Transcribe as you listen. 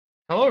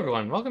Hello,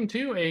 everyone. Welcome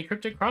to a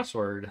Cryptic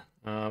Crossword.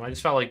 I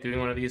just felt like doing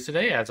one of these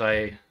today, as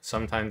I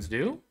sometimes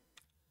do.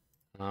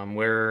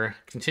 We're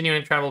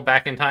continuing to travel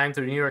back in time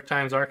through the New York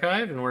Times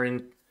archive, and we're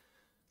in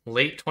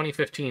late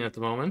 2015 at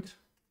the moment.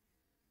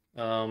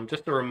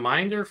 Just a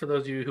reminder for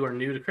those of you who are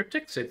new to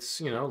cryptics, it's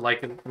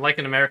like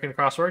an American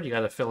crossword, you got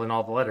to fill in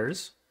all the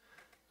letters,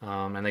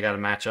 and they got to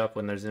match up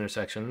when there's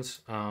intersections.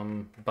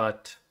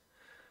 But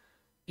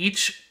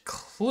each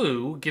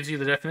clue gives you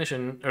the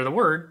definition or the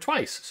word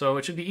twice, so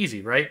it should be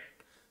easy, right?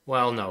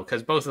 Well, no,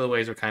 because both of the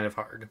ways are kind of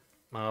hard.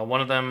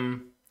 One of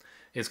them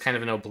is kind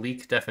of an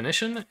oblique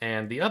definition,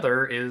 and the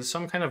other is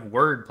some kind of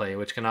wordplay,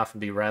 which can often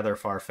be rather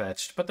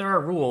far-fetched, but there are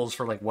rules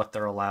for like what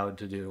they're allowed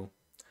to do.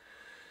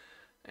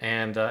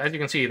 And as you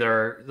can see,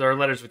 there are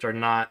letters which are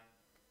not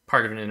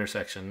part of an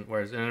intersection,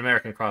 whereas in an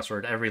American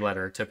crossword, every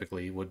letter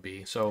typically would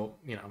be. So,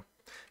 you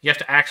have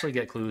to actually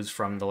get clues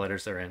from the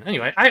letters they're in.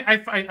 Anyway, I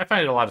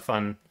find it a lot of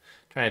fun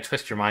trying to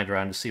twist your mind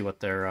around to see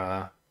what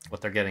they're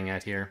getting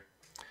at here.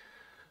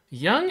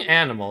 Young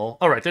animal.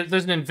 All right,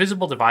 there's an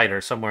invisible divider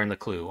somewhere in the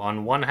clue.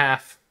 On one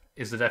half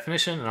is the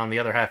definition, and on the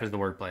other half is the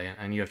wordplay,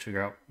 and you have to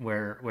figure out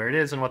where it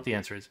is and what the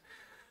answer is.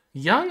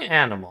 Young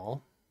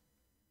animal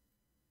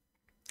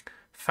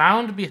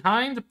found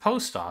behind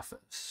post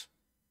office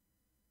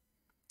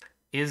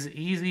is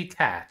easy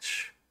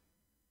catch.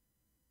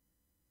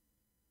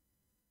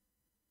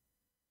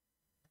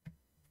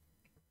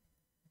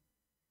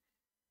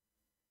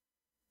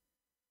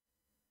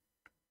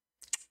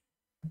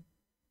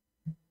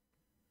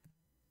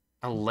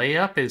 A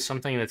layup is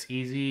something that's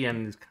easy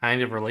and is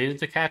kind of related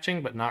to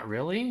catching, but not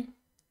really.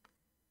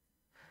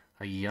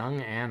 A young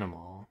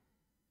animal.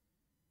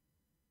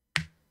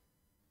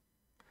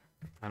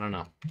 I don't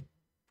know.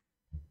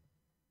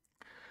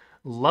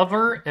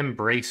 Lover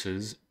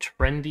embraces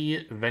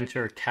trendy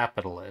venture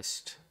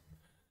capitalist.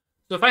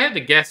 So if I had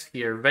to guess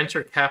here,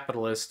 venture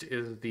capitalist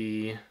is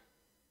the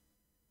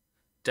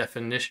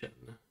definition.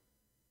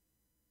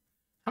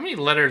 How many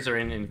letters are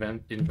in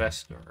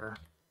investor?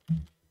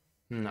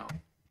 No.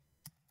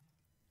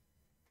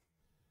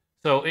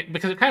 So,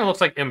 because it kind of looks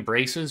like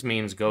embraces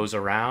means goes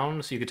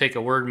around, so you could take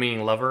a word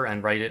meaning lover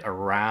and write it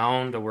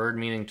around a word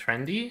meaning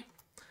trendy,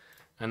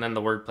 and then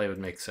the wordplay would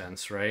make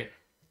sense, right?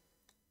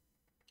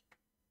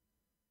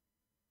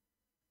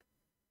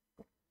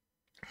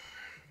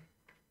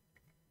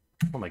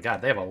 Oh my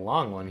god, they have a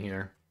long one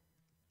here.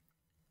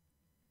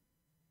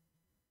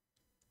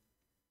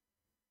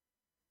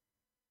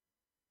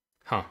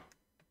 Huh.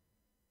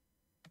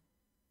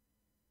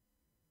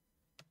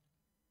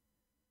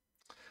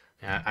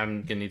 Yeah,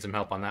 I'm gonna need some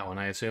help on that one,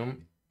 I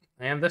assume.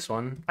 And this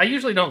one. I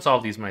usually don't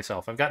solve these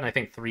myself. I've gotten, I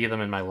think, 3 of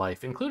them in my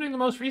life, including the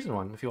most recent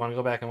one, if you want to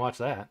go back and watch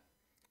that.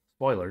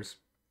 Spoilers.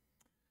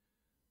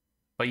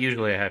 But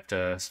usually I have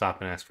to stop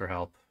and ask for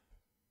help.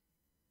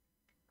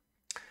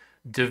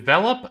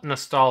 Develop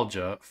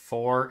nostalgia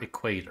for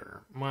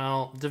equator.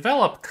 Well,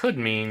 develop could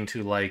mean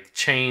to, like,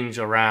 change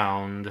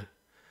around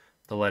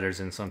the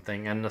letters in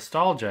something, and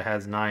nostalgia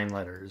has 9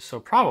 letters, so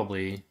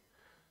probably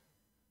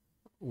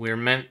we're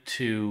meant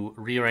to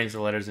rearrange the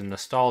letters in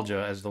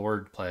nostalgia as the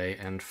wordplay,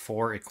 and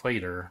for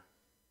equator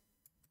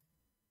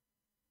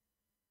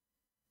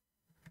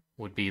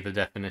would be the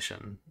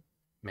definition,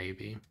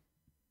 maybe.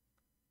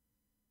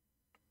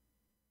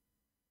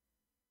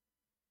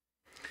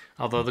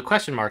 Although the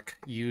question mark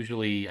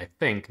usually, I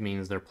think,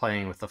 means they're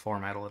playing with the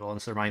format a little, and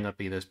so there might not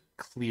be this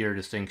clear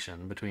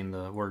distinction between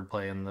the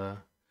wordplay and the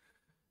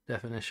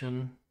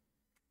definition.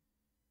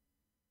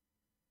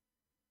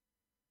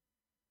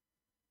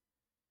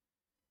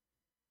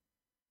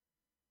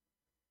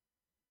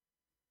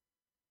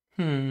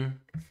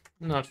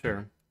 Not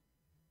sure.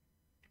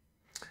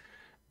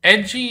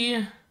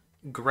 Edgy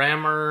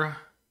grammar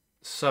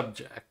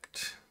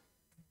subject.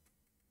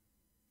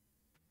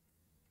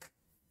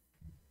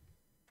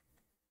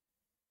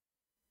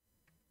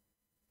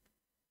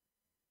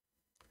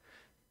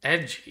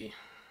 Edgy.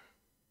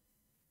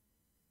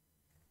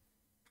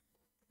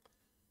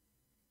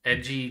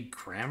 Edgy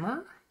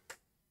grammar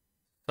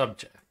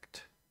subject.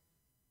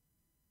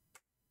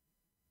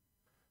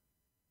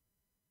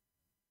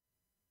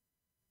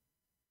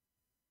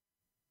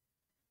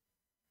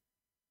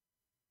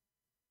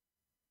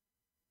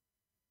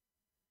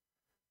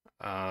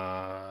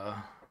 I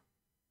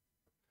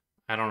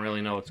don't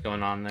really know what's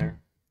going on there.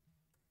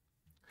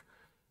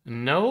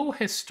 No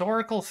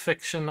historical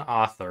fiction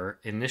author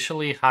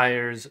initially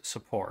hires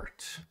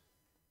support.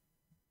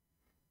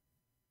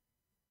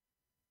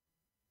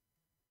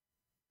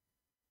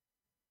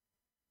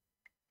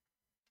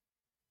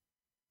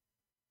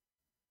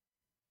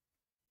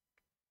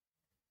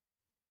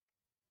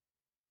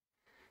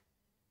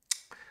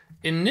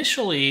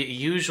 Initially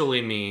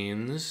usually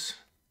means,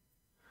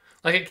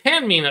 like, it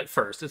can mean at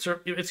first. It's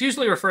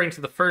usually referring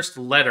to the first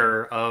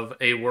letter of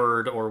a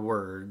word or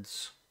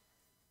words.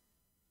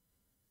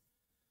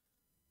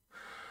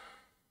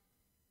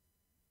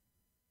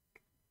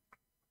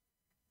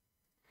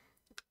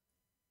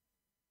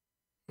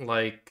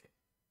 Like,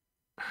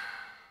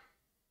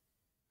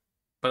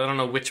 but I don't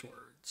know which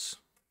words.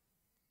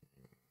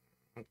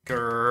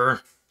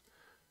 Grr.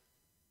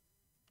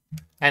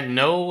 And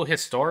no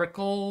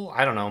historical,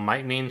 I don't know,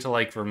 might mean to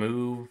like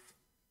remove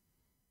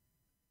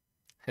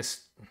I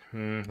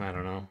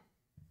don't know.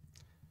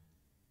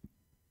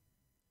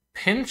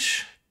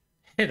 Pinch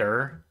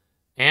hitter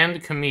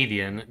and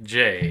comedian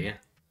J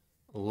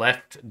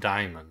left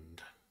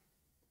diamond.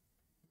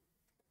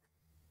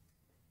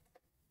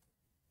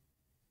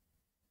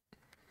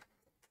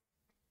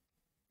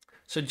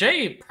 So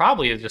J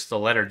probably is just the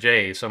letter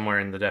J somewhere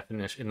in the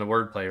definition, in the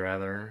wordplay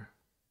rather.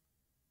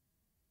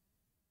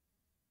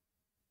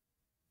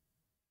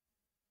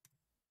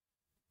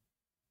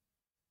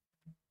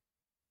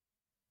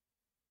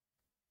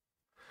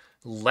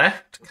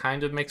 Left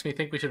kind of makes me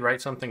think we should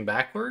write something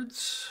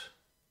backwards.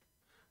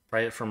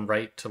 Write it from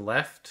right to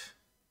left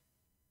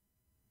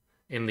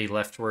in the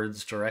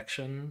leftwards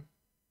direction.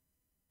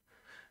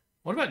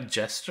 What about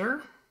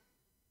jester?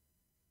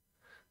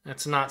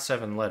 That's not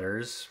 7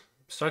 letters.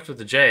 Starts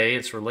with a J.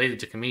 It's related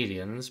to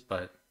comedians,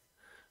 but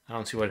I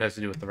don't see what it has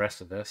to do with the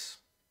rest of this.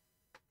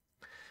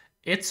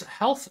 Its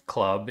health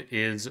club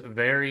is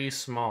very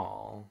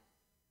small.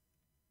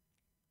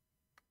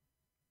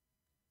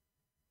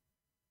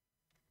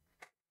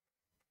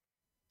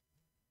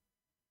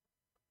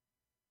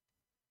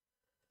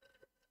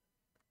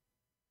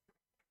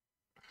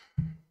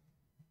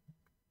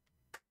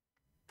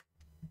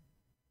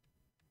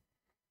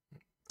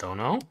 Don't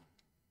know.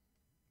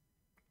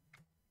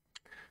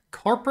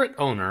 Corporate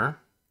owner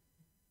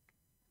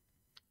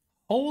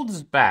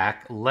holds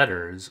back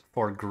letters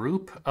for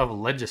group of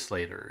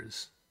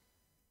legislators.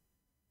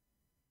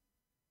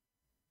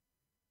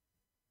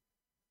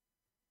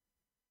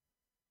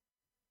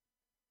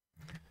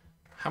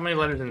 How many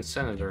letters in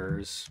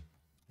senators?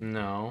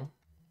 No.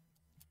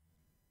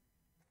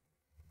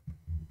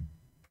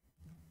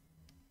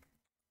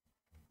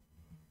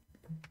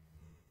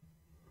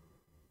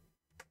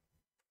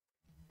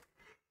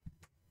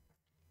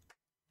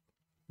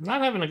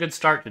 Not having a good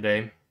start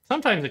today.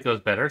 Sometimes it goes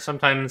better.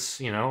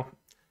 Sometimes, you know,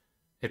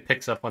 it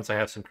picks up once I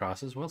have some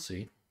crosses. We'll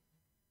see.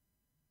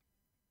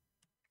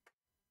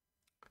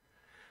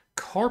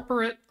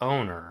 Corporate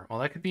owner. Well,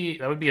 that would be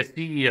a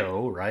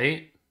CEO,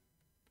 right?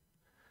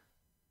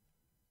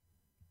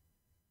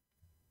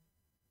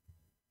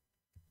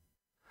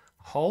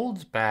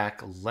 Holds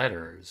back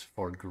letters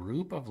for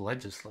group of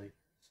legislators.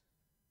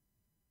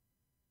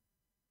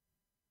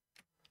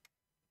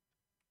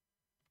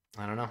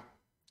 I don't know.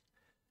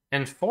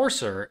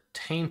 Enforcer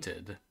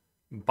tainted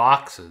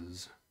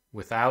boxes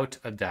without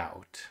a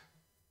doubt.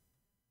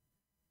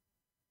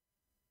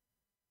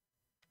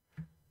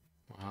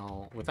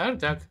 Well, without a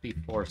doubt could be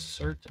for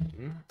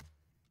certain.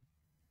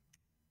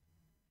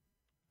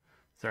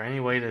 Is there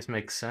any way this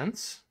makes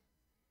sense?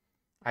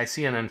 I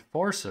see an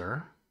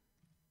enforcer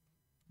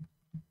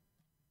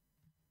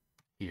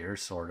here,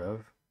 sort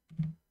of.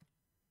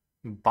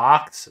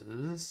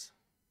 Boxes.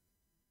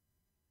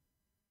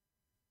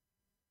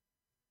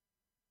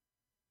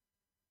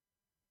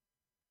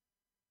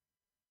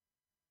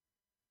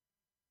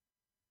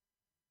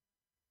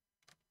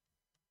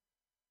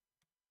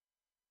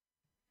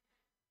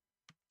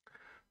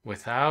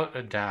 Without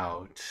a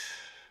doubt.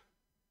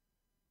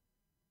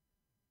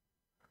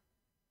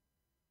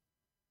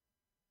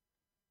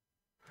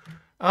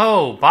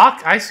 Oh,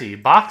 I see.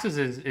 Boxes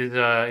is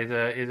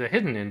a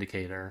hidden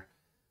indicator.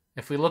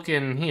 If we look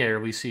in here,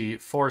 we see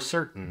for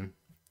certain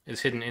is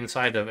hidden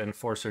inside of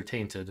enforcer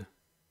tainted.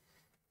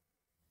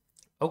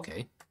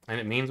 Okay, and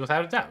it means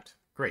without a doubt.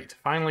 Great.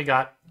 Finally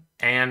got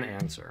an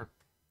answer.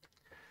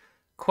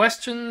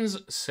 Questions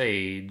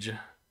sage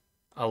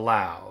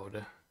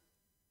aloud.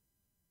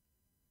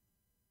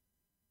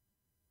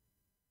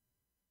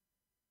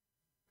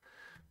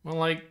 Well,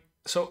 like,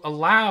 so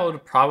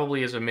aloud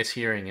probably is a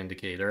mishearing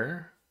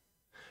indicator.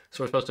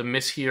 So we're supposed to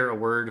mishear a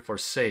word for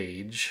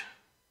sage.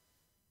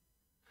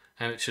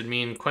 And it should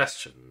mean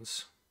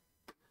questions.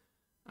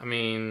 I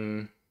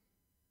mean,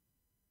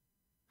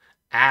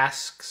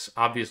 asks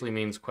obviously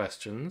means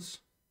questions.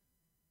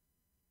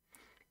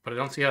 But I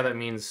don't see how that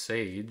means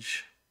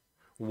sage.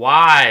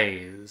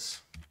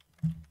 Wise.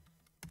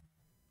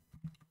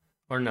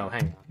 Or no,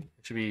 hang on.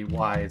 It should be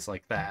wise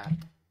like that.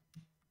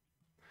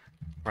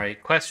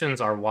 Right?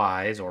 Questions are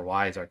wise, or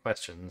wise are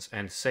questions.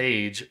 And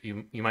sage,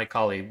 you might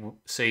call a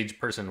sage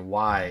person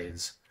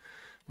wise,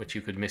 which you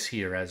could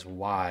mishear as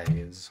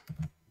wise.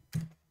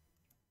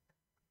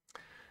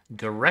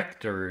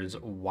 Director's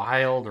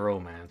wild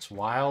romance.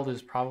 Wild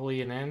is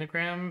probably an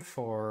anagram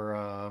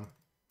for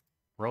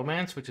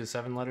romance, which is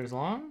 7 letters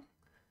long.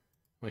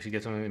 We should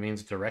get something that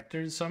means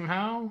directors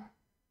somehow.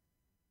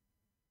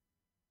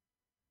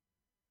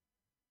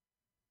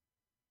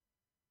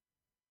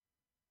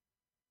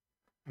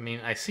 I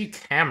mean, I see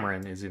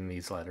Cameron is in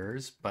these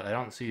letters, but I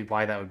don't see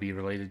why that would be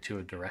related to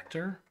a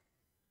director.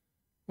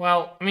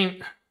 Well, I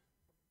mean,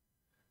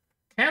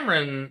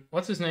 Cameron,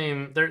 what's his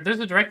name? There's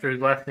a director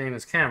whose last name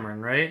is Cameron,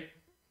 right?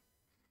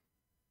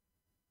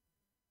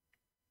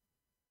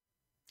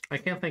 I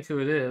can't think who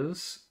it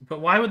is, but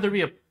why would there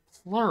be a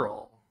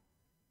plural?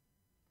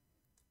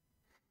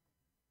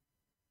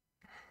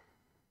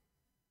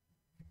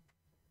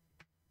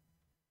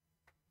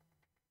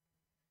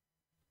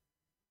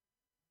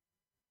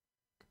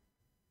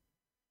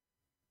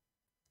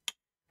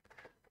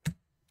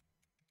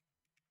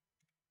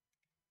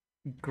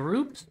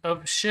 Groups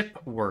of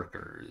ship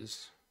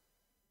workers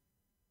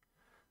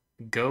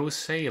go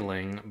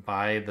sailing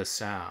by the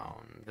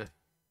sound.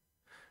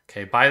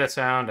 Okay, by the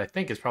sound, I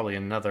think is probably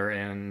another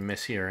and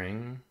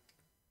mishearing.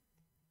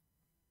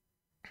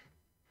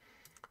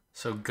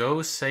 So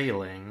go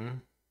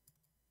sailing.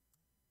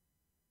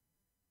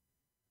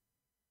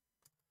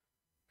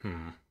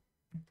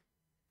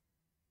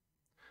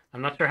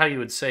 I'm not sure how you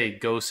would say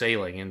go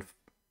sailing in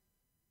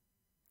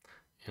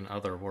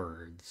other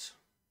words.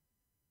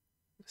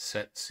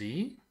 Set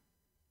sea?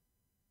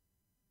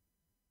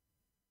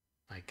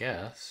 I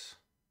guess.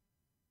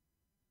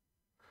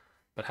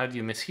 But how do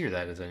you mishear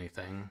that as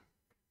anything?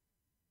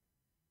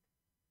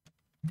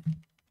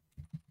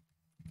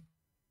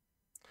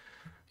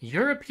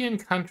 European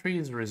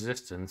countries'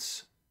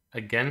 resistance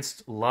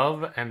against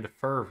love and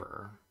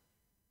fervor.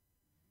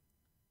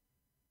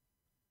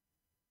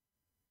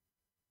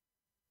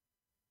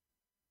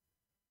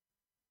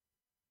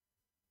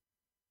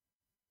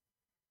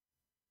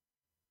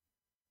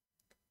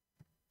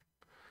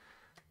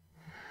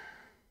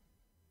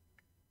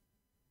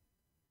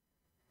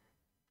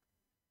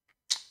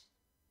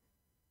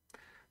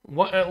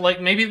 What, like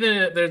maybe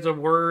there's a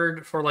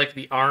word for like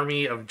the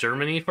army of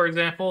Germany, for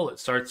example. It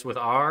starts with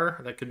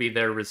R. That could be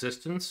their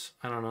resistance.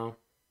 I don't know.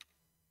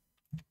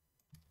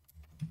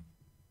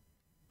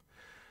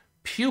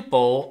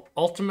 Pupil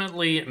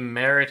ultimately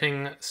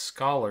meriting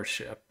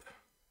scholarship.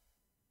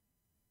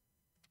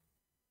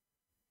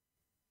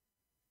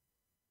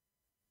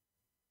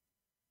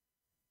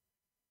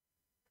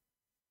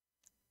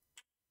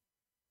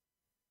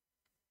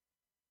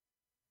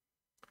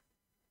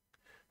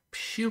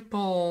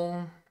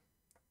 Pupil.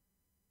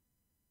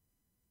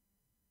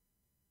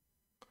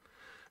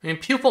 I mean,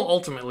 pupil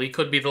ultimately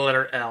could be the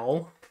letter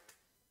L.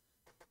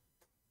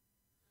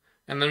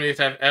 And then we have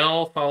to have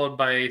L followed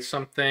by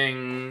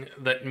something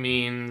that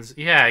means,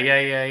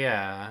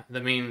 yeah.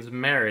 That means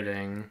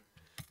meriting.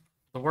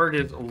 The word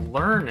is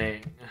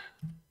learning.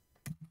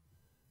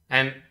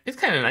 And it's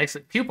kind of nice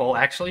that pupil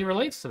actually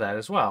relates to that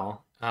as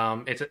well.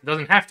 It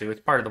doesn't have to. It's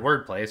part of the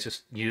wordplay. It's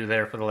just you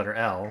there for the letter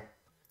L.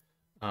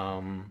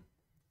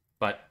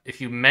 But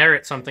if you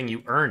merit something,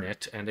 you earn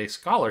it, and a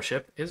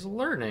scholarship is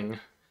learning.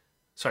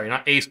 Sorry,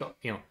 not a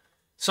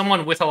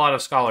someone with a lot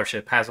of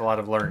scholarship has a lot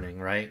of learning,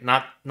 right?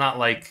 Not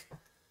like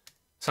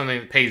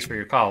something that pays for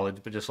your college,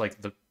 but just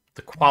like the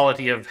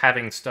quality of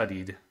having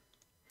studied.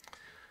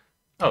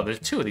 Oh, there's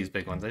two of these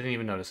big ones. I didn't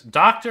even notice.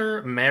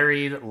 Doctor,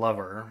 married,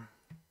 lover.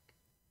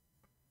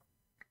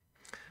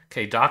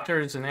 Okay, doctor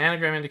is an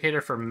anagram indicator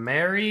for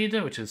married,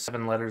 which is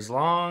 7 letters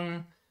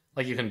long.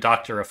 Like you can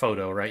doctor a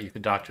photo, right? You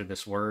could doctor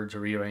this word to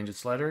rearrange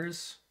its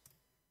letters.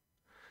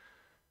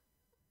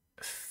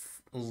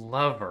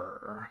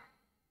 Lover.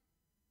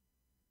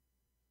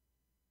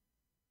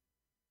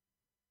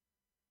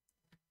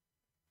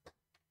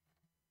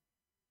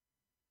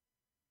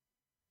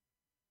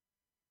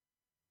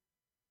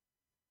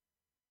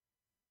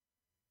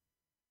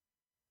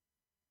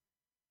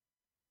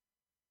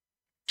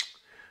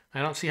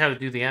 I don't see how to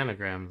do the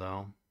anagram,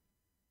 though.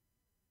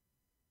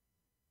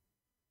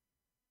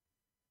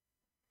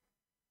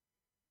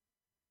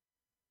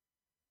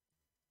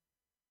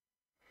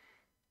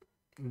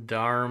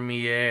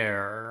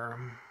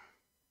 Darmier.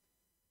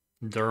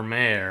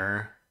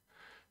 Dermere.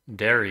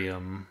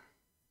 Darium.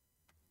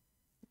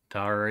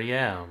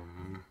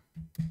 Dariem.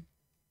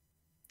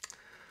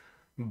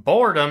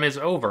 Boredom is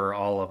over,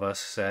 all of us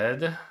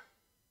said.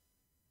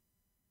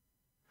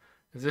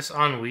 Is this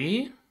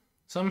ennui,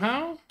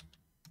 somehow?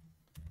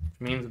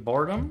 Which means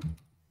boredom?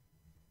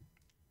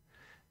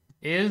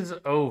 Is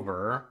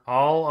over,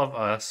 all of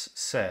us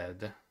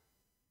said.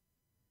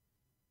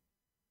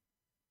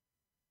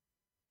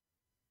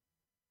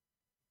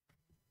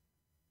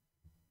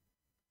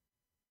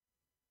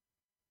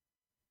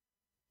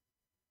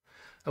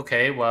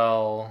 Okay,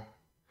 well,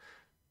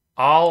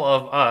 all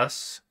of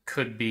us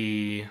could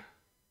be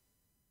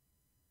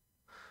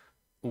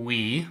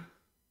we.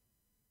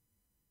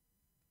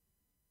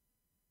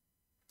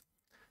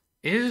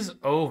 Is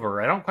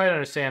over. I don't quite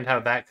understand how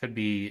that could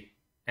be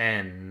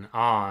N,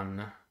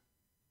 on.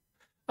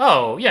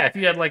 Oh, yeah, if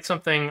you had like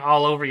something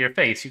all over your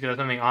face, you could have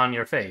something on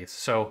your face.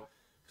 So,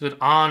 with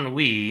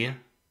ennui,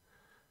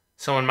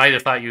 someone might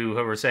have thought you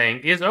were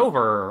saying, is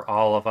over,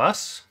 all of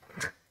us.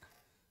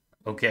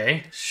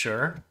 Okay,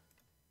 sure.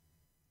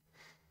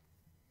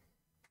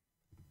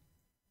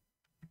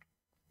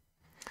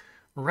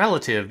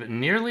 Relative,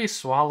 nearly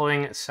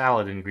swallowing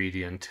salad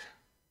ingredient.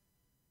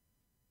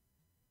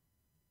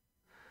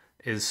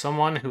 Is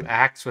someone who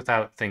acts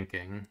without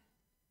thinking.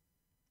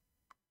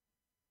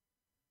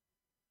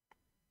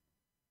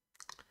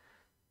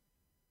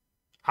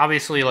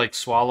 Obviously, like,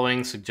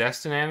 swallowing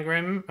suggests an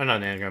anagram. Not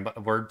an anagram, but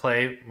a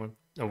wordplay.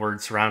 A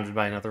word surrounded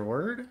by another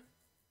word.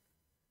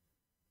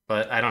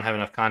 But I don't have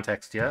enough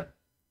context yet.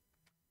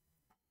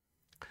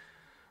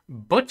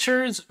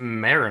 Butcher's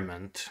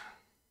merriment.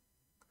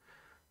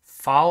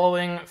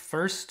 Following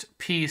first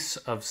piece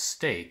of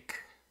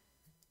steak.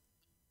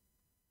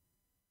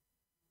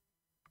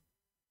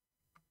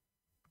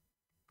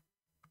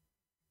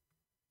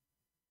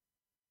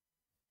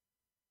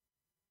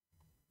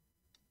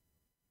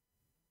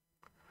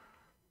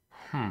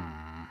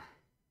 I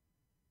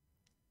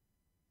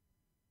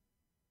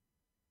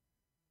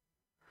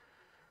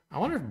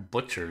wonder if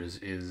butchers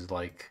is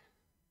like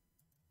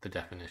the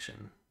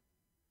definition.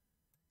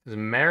 Is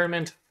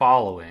merriment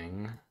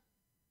following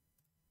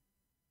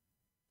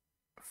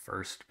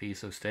first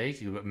piece of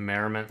steak? You put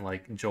merriment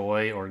like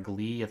joy or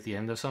glee at the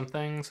end of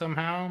something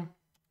somehow?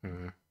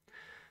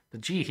 The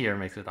G here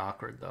makes it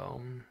awkward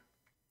though.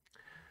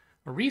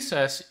 A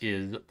recess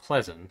is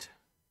pleasant.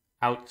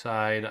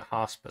 Outside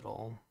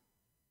hospital.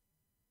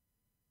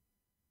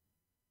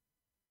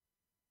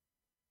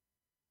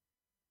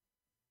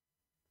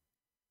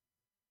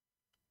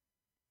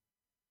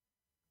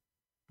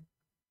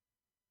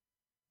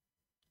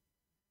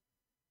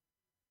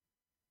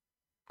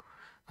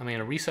 I mean,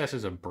 a recess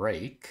is a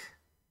break.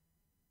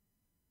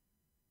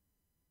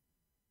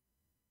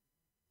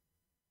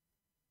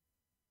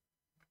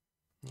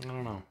 I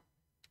don't know.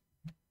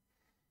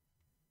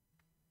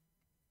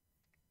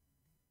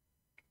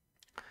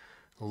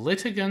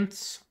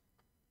 Litigants'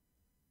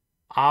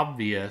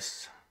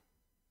 obvious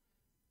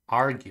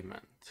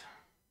argument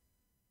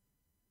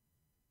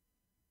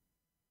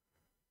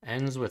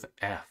ends with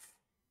F.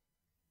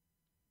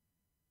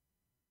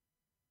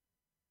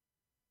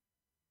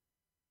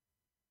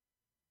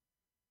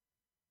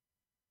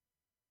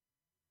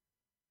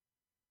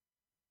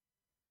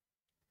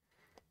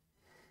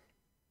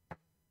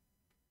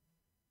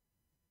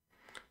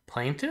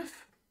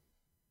 Plaintiff?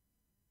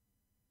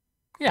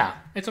 Yeah,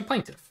 it's a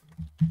plaintiff.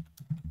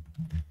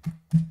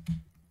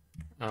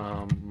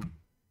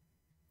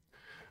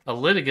 A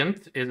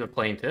litigant is a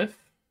plaintiff.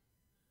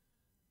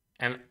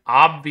 An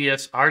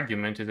obvious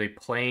argument is a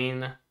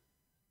plain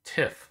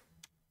tiff.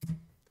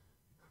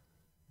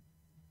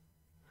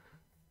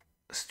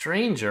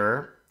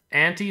 Stranger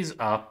antes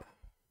up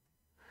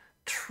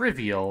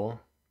trivial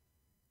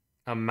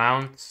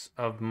amounts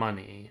of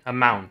money.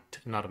 Amount,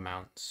 not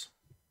amounts.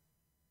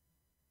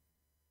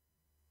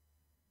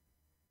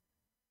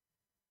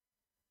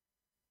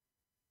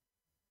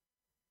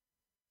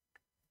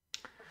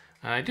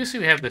 I do see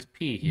we have this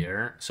P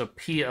here. So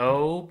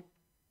PO.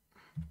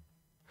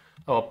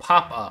 Oh, a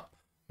pop up,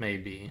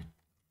 maybe.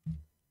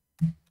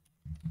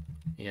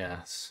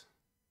 Yes.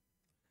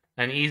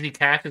 An easy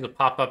catch is a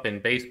pop up in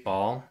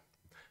baseball.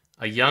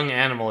 A young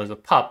animal is a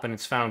pup, and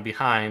it's found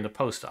behind a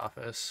post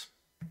office.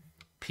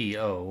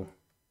 PO.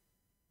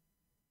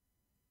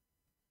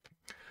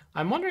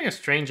 I'm wondering if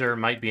stranger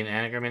might be an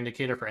anagram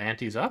indicator for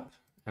antes up.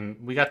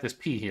 And we got this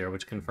P here,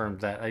 which confirms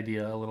that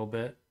idea a little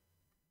bit.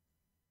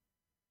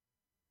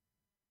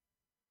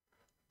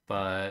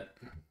 But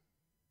I'm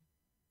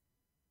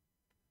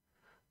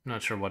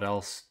not sure what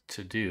else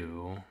to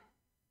do.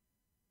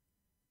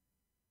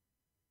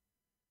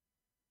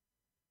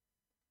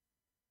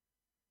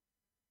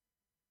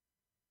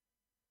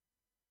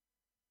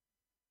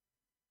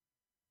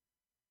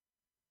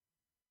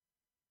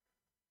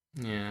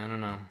 Yeah, I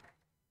don't know.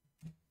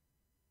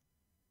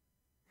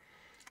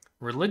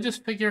 Religious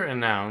figure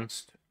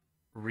announced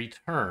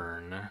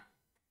return.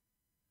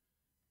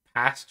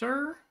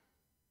 Pastor?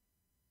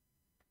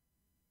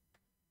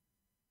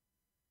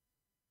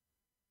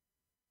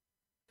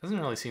 Doesn't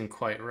really seem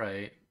quite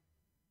right.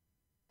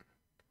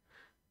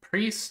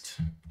 Priest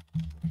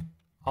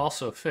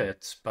also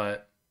fits,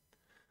 but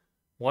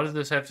what does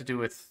this have to do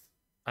with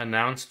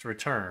announced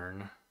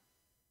return?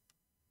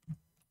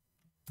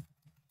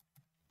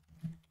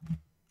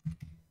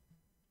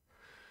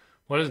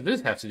 What does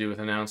this have to do with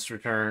announced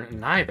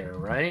return? Neither,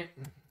 right?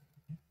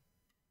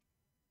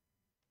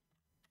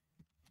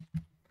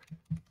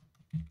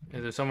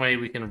 Is there some way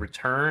we can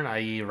return,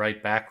 i.e.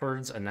 write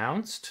backwards,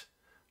 announced?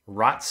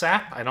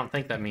 Rotsap? I don't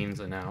think that means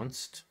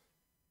announced.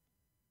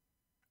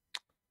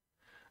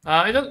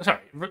 It doesn't. Sorry,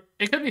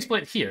 it could be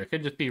split here. It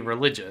could just be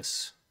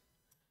religious,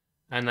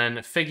 and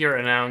then figure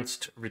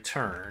announced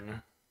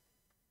return.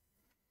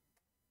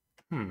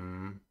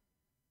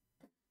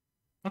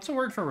 What's a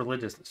word for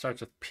religious that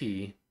starts with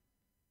P?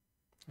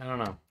 I don't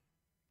know.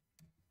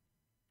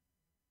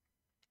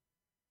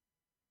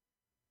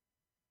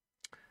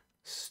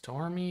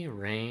 Stormy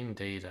rain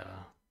data.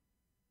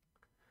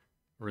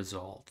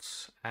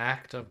 Results.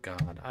 Act of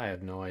God. I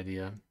have no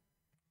idea.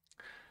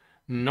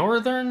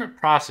 Northern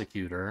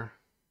prosecutor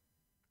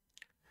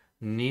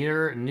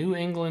near New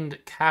England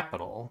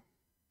capital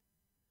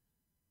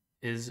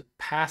is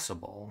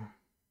passable.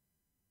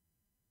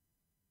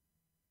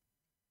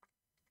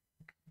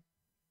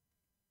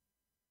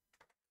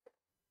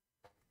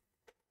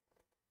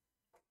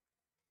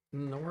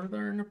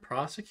 Northern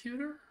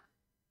prosecutor?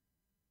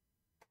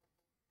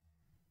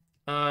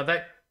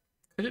 That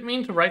could it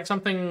mean to write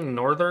something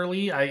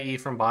northerly, i.e.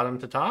 from bottom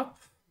to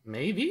top?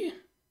 Maybe.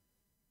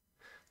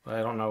 But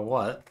I don't know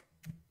what.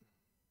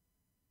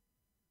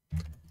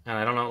 And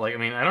I don't know, like, I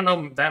mean, I don't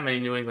know that many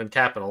New England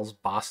capitals.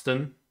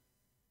 Boston.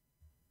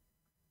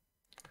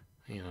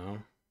 You know,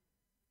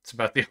 it's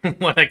about the only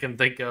one I can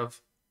think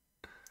of.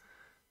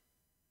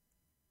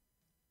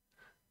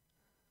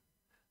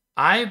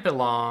 I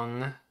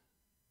belong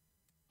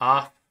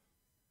off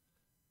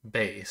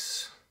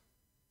base.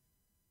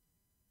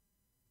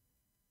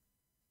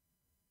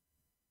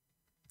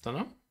 Don't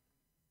know.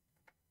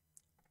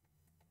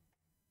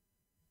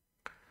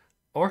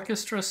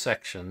 Orchestra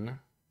section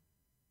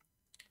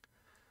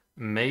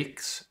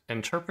makes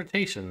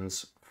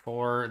interpretations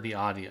for the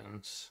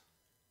audience.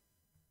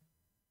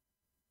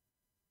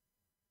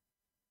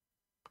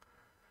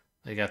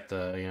 They got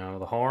the,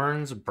 the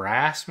horns,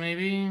 brass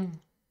maybe?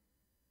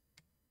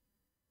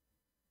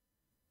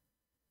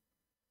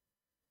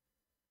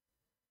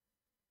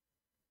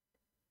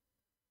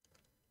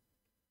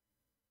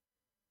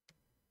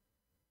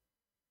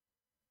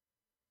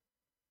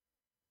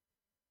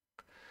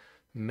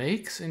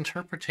 Makes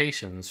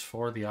interpretations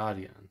for the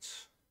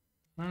audience.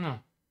 I don't know.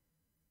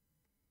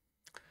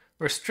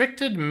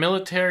 Restricted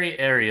military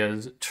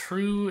areas,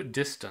 true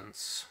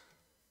distance.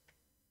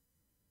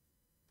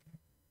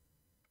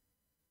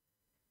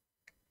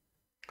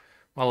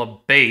 While a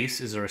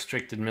base is a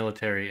restricted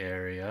military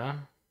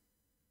area.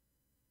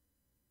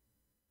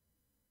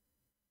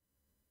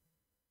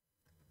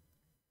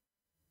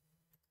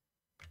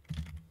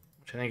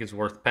 Which I think is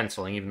worth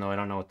penciling, even though I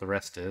don't know what the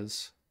rest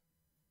is.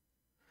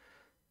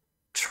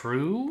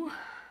 True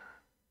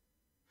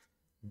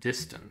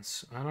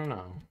distance. I don't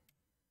know.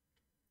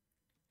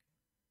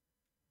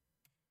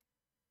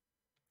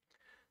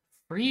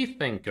 Free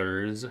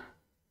thinkers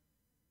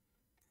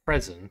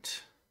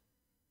present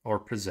or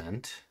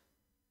present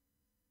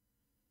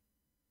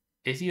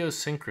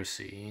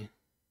idiosyncrasy.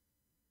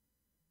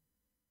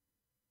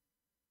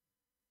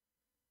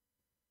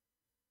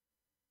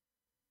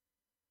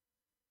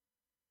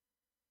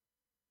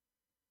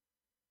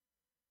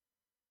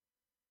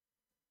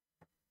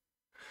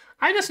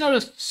 I just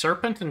noticed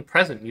serpent and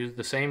present use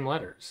the same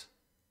letters.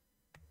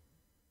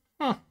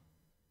 Huh.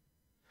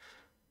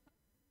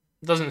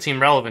 Doesn't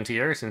seem relevant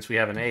here since we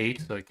have an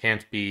 8, so it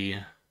can't be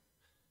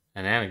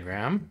an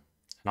anagram.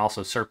 And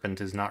also serpent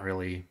is not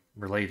really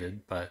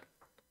related, but...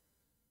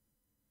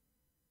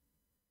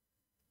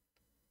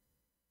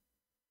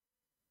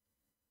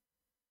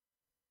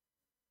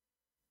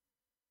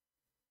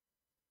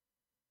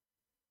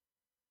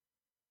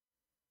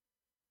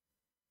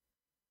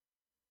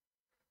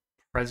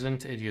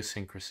 Present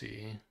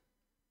idiosyncrasy.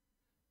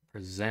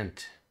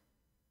 Present.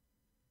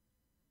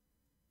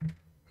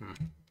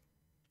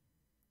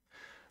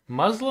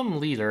 Muslim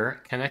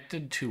leader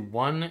connected to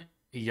one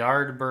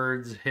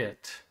Yardbirds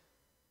hit.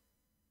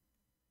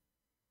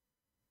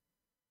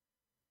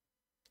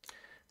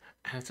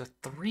 And it's a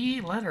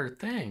 3-letter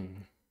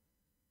thing.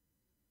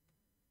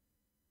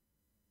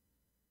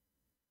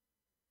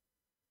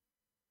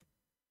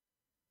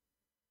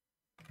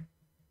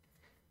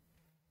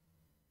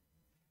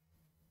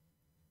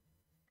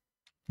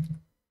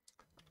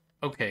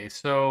 Okay,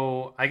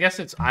 so I guess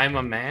it's I'm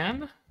a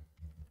man.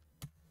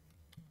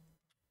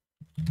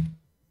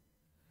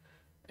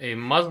 A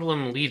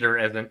Muslim leader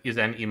is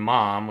an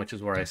imam, which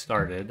is where I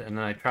started, and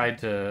then I tried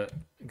to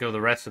go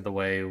the rest of the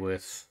way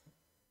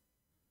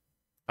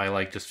by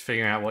like just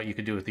figuring out what you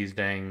could do with these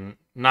dang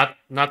not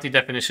the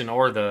definition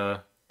or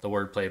the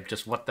wordplay, but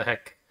just what the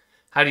heck,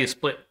 how do you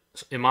split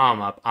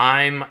imam up?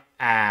 I'm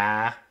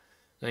a,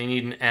 then you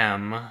need an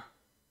M,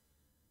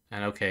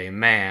 and okay,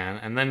 man,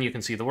 and then you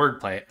can see the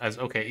wordplay as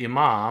okay,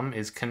 imam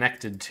is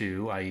connected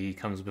to, i.e.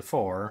 comes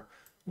before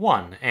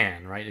one,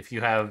 an, right? If you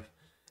have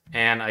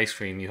an ice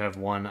cream, you have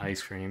one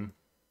ice cream.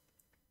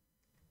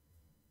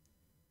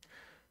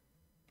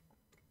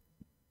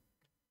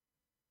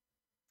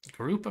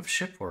 Group of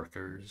ship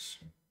workers.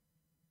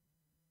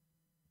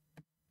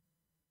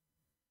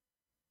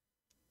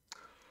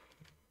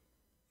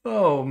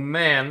 Oh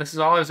man, this is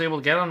all I was able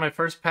to get on my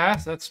first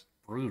pass? That's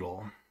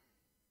brutal.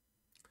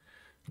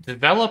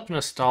 Develop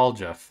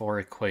nostalgia for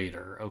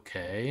equator.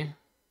 Okay.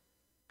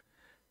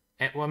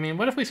 Well, I mean,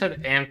 what if we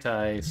said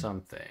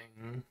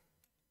anti-something?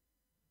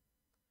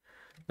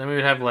 Then we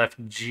would have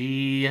left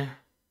G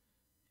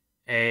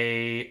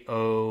A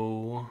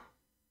O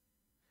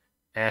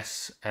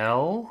S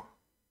L.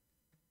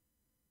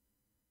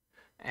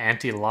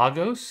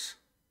 Anti-Lagos.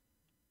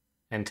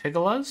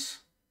 Antigolas.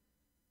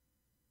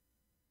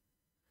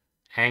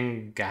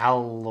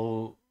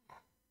 Angalo.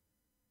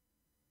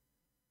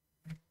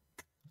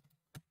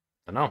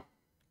 I don't know.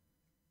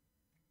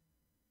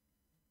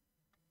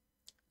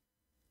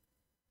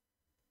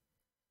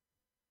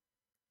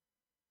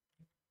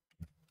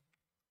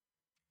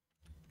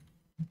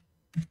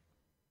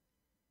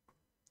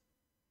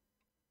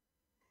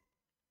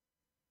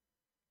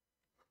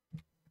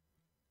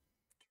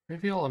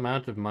 Trivial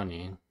amount of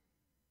money.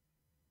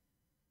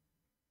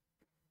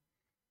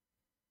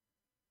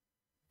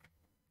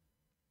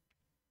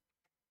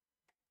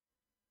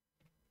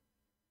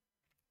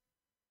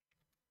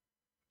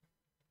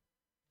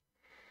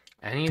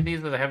 Any of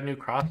these that I have new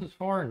crosses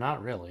for?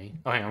 Not really.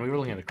 Oh, hang on. We were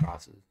looking at the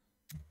crosses.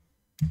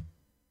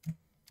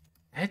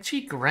 Edgy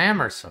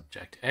grammar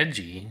subject.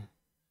 Edgy.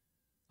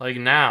 Like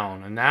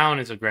noun. A noun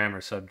is a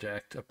grammar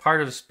subject. A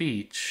part of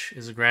speech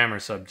is a grammar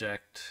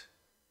subject.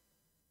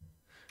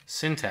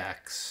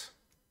 Syntax.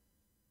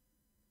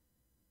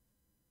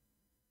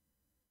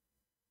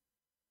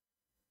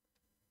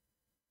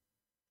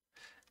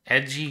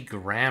 Edgy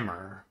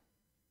grammar.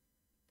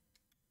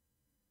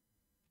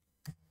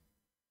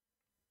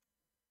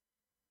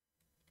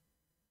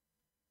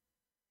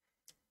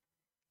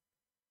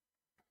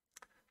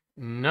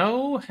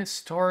 No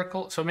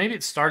historical. So maybe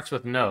it starts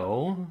with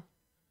no.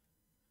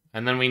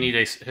 And then we need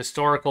a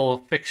historical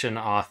fiction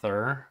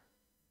author.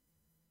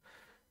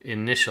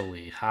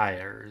 Initially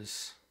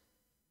hires.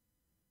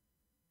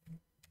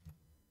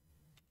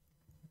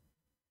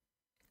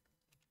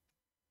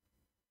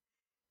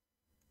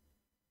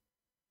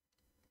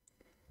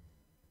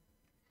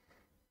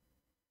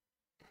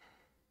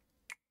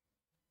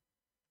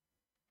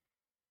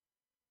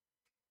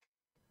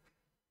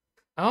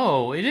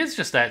 Oh, it is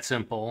just that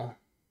simple.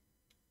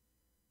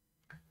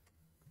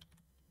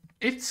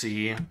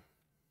 Itsy.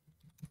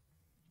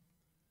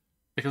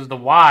 Because the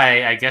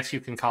Y, I guess you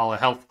can call a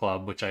health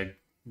club, which I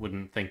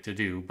wouldn't think to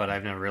do, but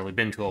I've never really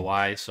been to a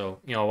Y, so,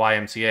 you know, a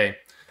YMCA.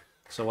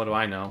 So what do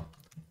I know?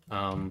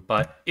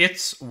 But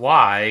its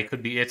Y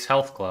could be its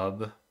health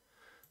club. And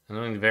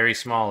something very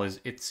small is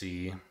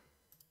Itsy.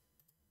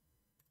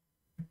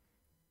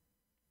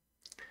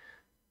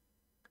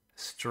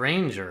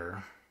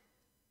 Stranger.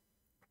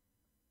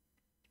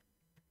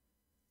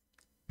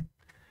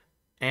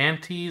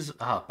 Ante's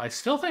up. I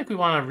still think we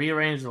want to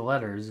rearrange the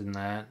letters in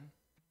that.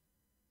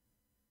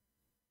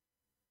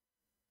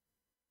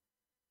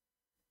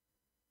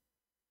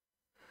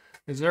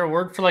 Is there a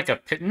word for like a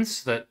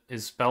pittance that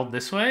is spelled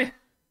this way?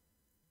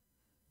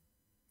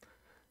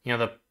 You know,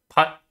 the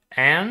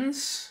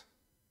put-ans?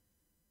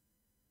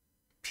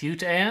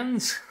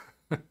 Pute-ans?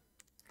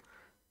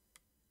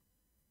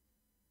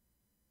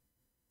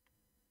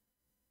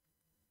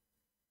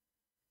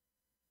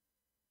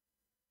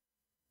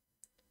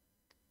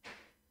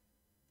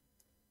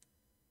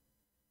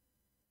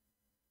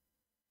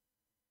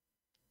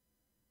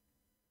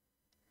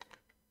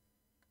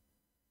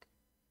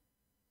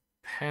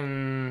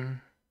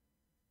 Pen...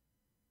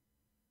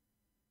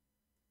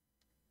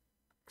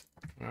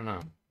 I don't know.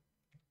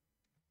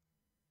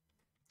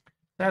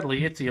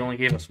 Sadly, Itsy only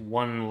gave us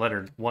one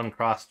letter, one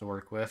cross to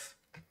work with.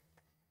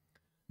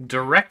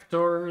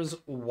 Director's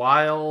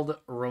Wild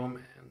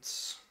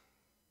Romance.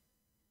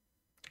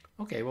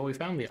 Okay, well, we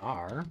found the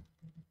R.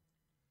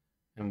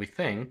 And we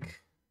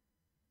think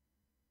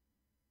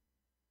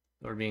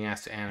we're being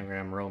asked to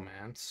anagram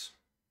romance.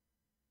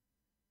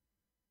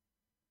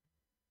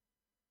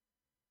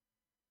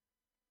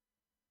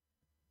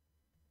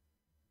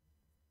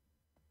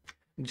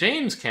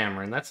 James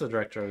Cameron, that's the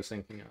director I was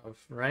thinking of,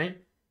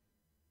 right?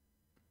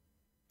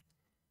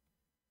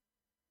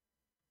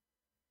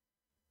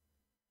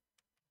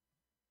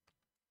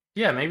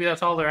 Yeah, maybe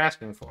that's all they're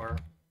asking for.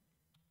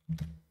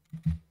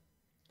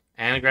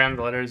 Anagrammed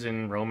letters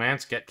in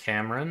romance get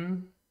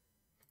Cameron,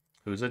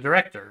 who's a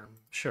director.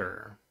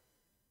 Sure.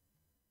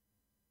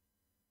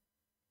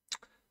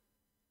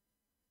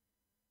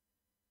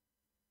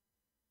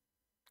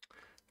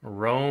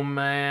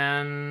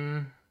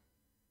 Roman...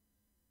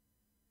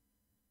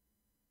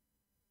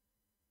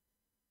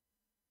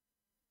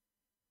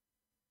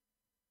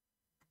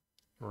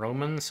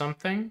 Roman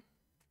something?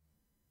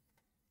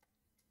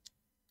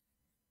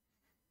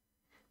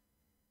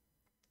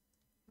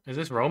 Is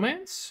this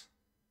romance?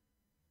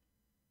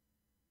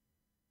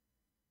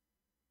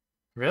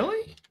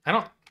 Really?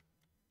 I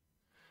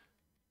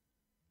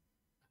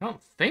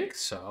don't think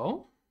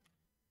so.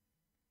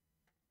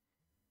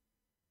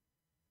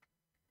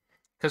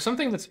 Because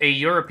something that's a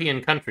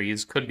European country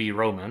could be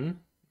Roman,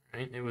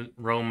 right?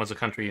 Rome was a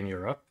country in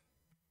Europe.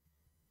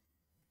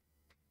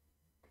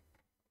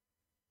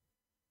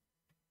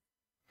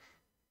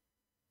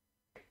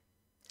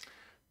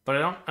 But I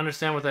don't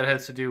understand what that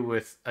has to do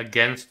with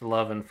against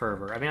love and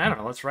fervor. I mean, I don't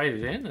know. Let's write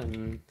it in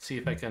and see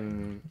if I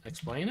can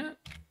explain it.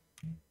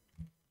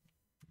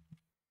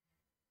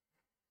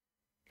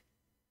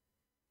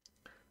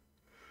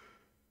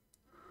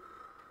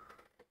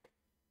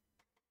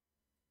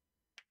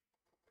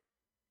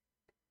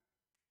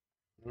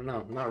 I don't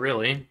know. Not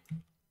really.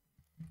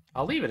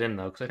 I'll leave it in,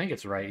 though, because I think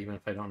it's right, even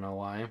if I don't know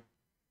why.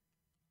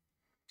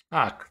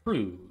 Ah,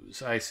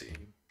 cruise. I see.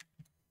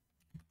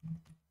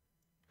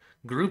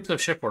 Groups of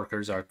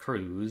shipworkers are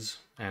crews,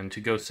 and to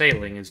go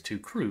sailing is to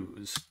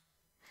cruise.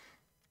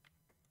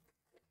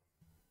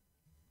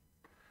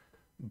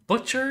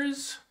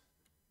 Butcher's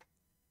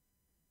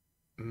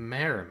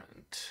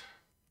merriment.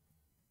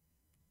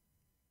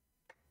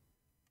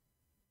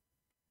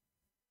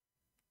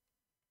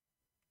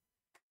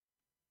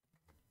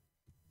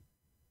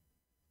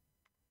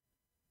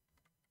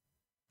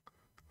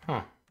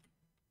 Huh.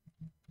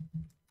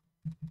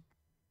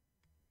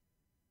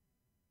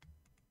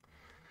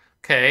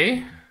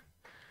 Okay.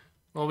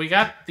 Well, we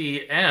got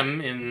the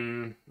M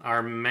in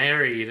our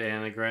married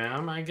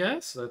anagram, I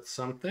guess. That's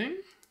something.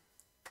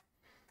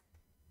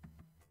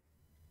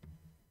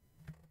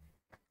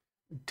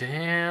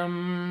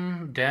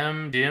 Dim.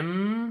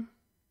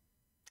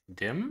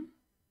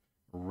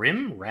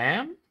 Rim?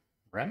 Ram?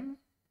 Rem?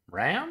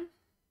 Ram?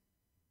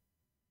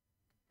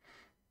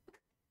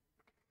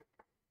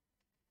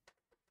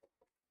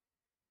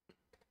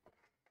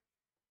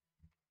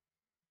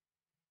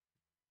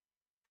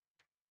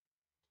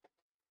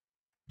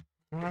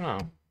 I don't know.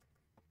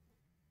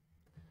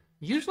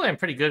 Usually I'm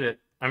pretty good at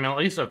I'm at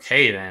least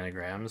okay at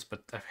anagrams,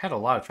 but I've had a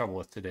lot of trouble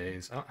with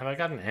today's. Have I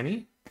gotten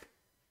any?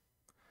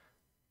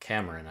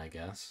 Cameron, I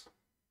guess.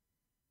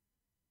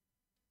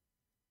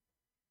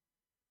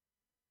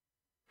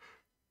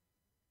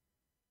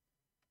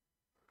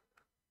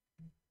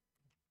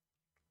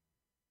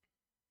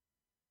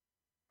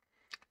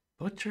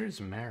 Butcher's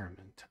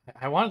merriment.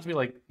 I want it to be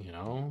like, you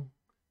know,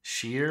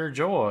 sheer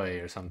joy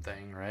or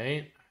something,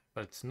 right?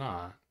 But it's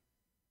not.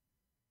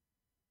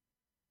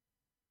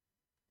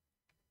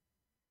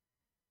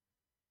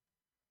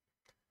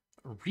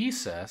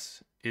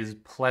 Recess is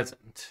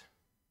pleasant.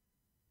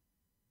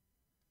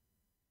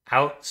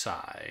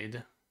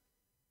 Outside.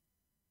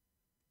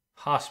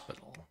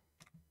 Hospital.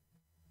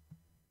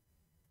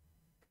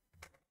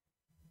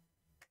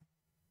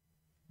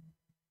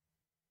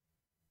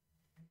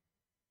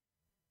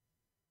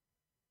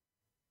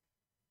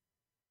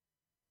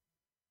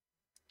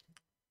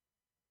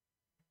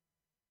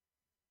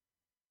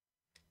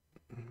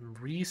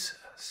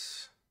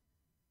 Recess.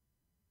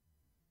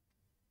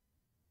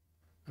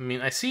 I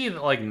mean, I see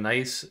that like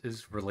nice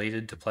is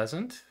related to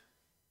pleasant.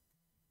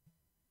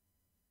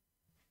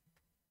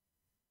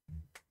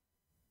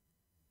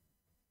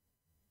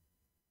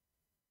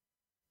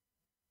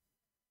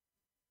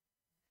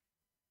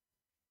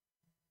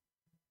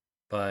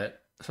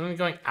 But something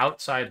going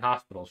outside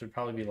hospital should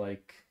probably be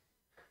like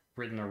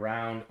written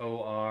around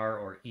OR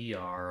or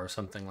ER or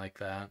something like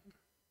that.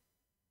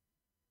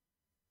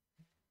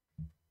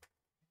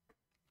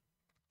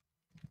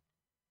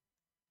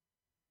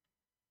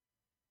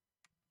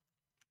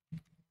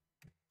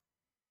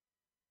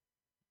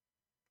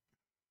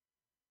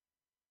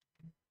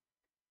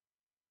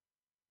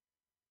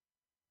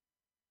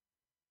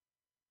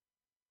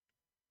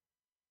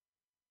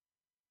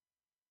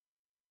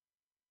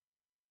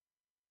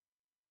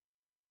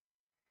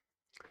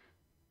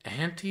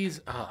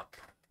 Antes up.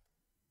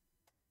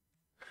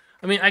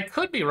 I mean, I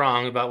could be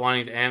wrong about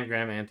wanting to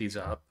anagram antes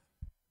up.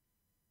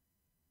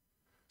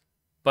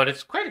 But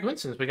it's quite a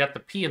coincidence we got the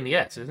P and the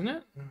S, isn't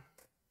it?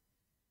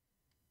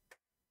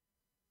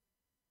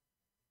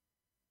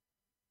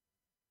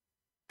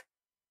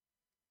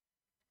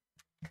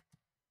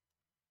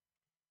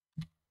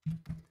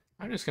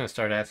 I'm just going to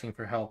start asking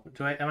for help.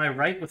 Am I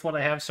right with what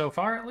I have so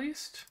far, at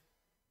least?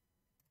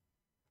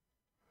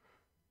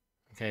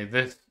 Okay,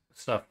 this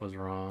stuff was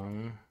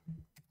wrong.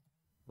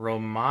 I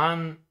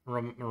don't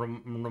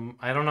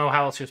know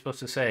how else you're supposed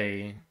to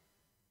say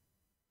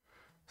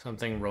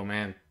something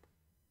romantic?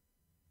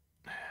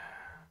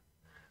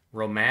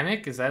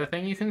 Is that a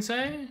thing you can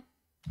say?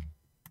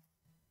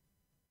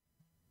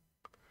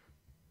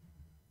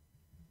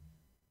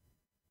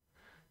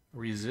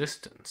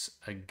 Resistance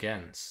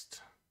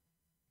against.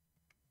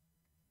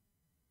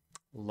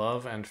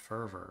 Love and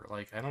fervor.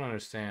 Like, I don't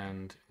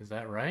understand. Is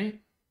that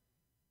right?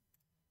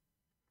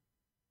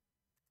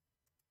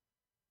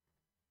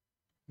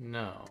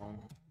 No.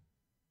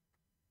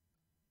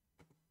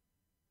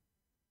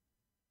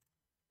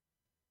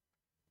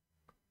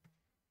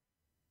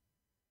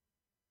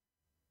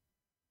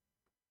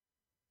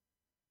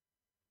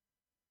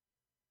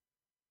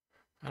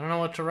 I don't know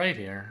what to write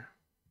here.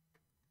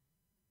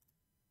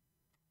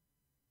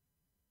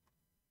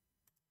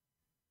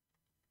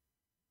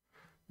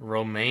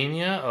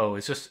 Romania? Oh,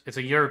 it's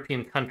a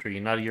European country,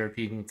 not a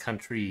European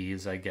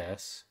countries, I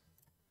guess.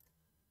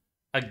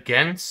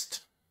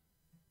 Against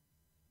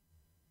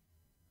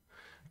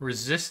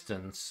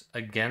resistance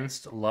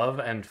against love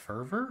and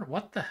fervor?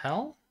 What the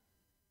hell?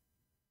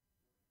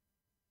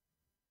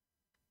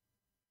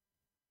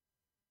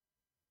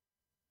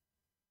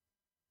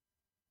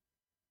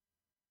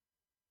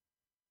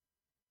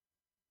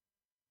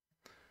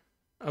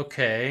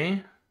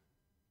 Okay.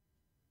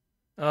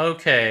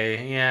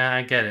 Okay, yeah,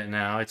 I get it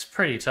now. It's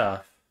pretty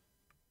tough.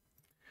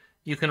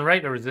 You can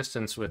write a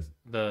resistance with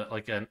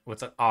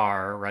with an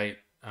R, right?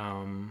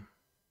 In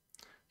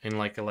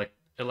like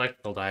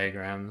electrical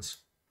diagrams.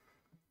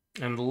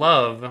 And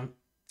love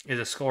is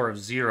a score of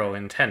 0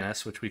 in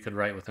tennis, which we could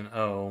write with an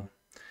O.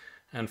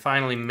 And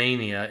finally,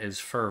 mania is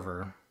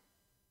fervor.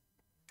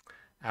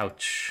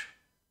 Ouch.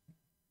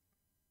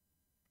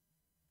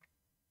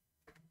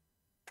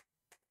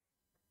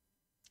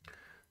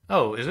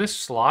 Oh, is this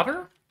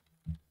slaughter?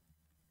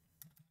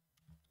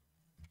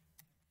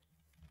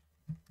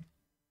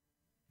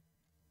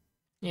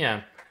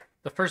 Yeah.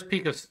 The first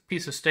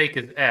piece of steak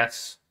is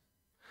S,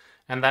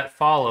 and that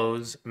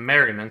follows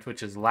merriment,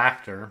 which is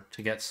laughter,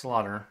 to get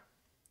slaughter,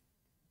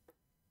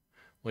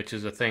 which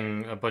is a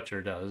thing a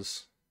butcher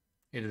does.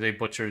 It is a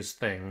butcher's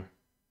thing.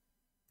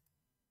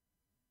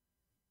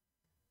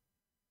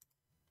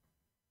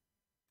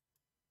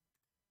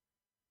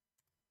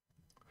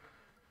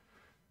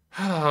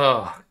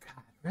 Oh,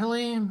 God,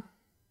 really?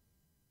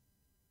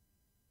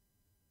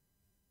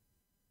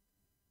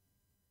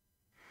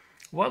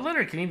 What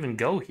letter can even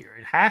go here?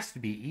 It has to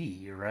be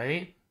E,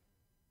 right?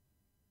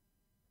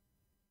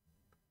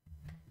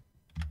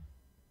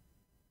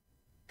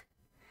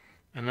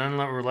 And then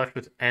we're left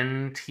with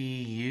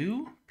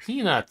NTU.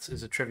 Peanuts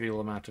is a trivial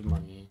amount of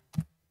money.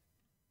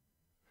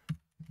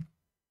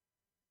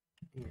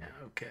 Yeah,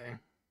 okay.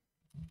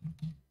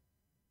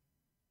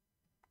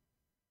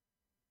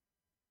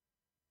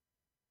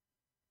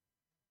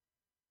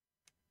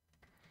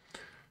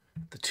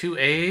 The two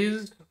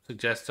A's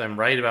suggests I'm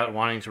right about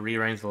wanting to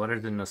rearrange the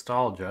letters in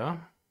nostalgia.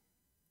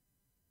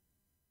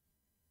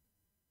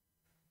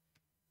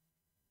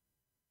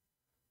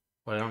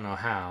 But I don't know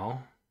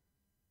how.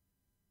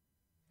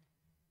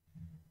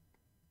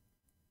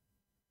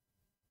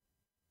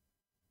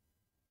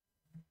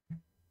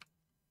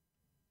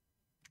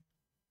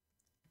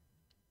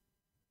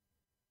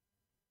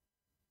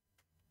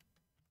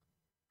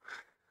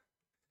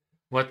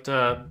 What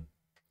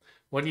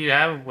what do you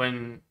have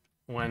when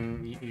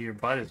your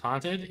butt is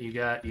haunted? You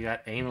got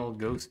anal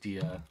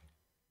ghostia.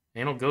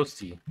 Anal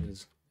ghosty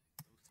is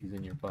ghosties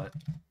in your butt.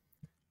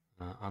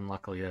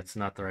 Unluckily, that's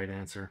not the right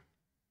answer.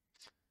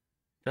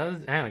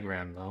 Does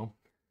anagram though?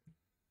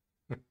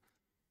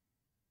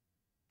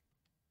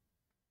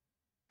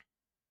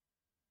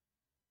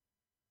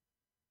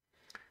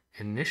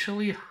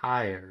 Initially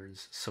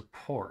hires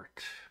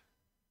support.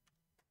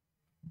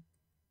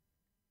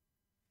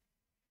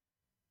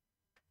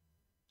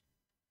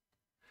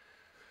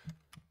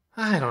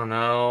 I don't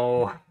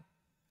know.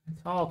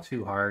 It's all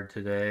too hard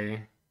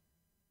today.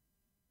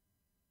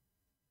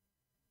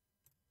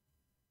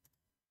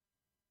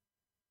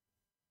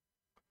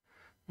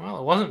 Well,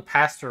 it wasn't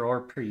pastor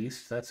or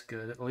priest. That's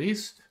good, at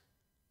least.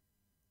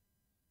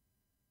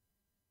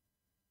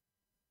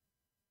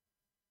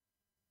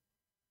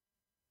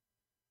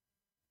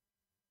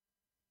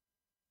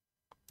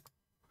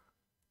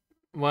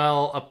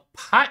 Well,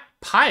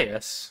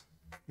 pious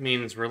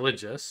means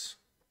religious.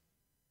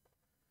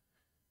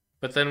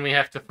 But then we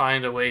have to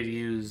find a way to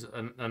use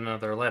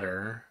another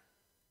letter.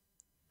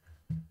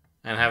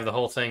 And have the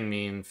whole thing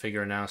mean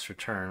figure announce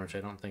return, which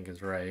I don't think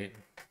is right.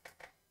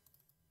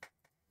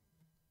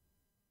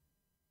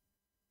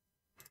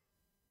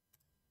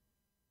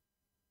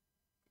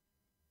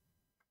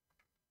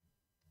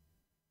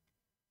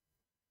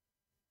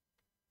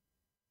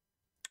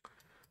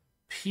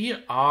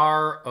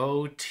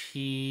 Prot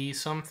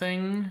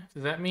something?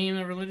 Does that mean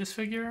a religious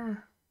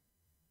figure?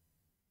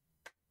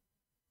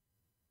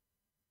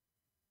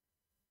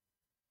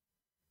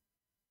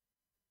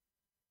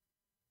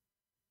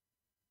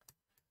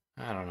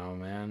 I don't know,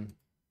 man.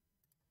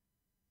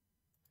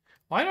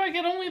 Why do I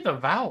get only the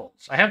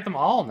vowels? I have them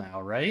all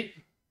now, right?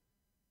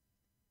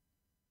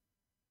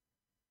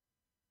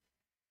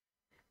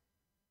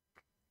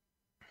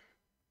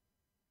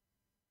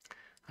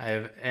 I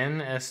have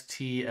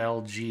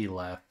NSTLG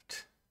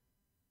left.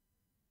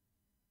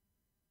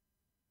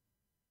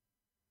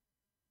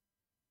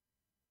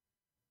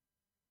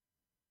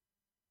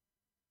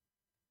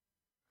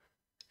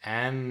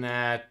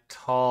 Anatoligs.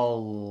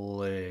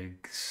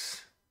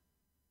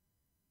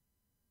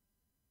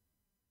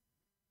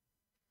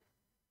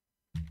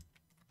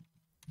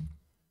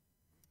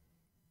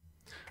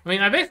 I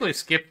mean, I basically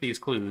skipped these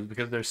clues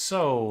because they're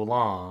so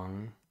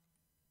long.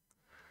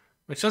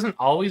 Which doesn't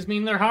always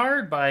mean they're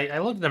hard, but I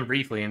looked at them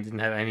briefly and didn't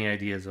have any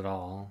ideas at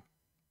all.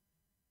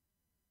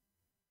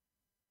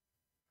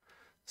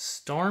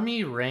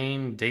 Stormy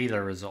rain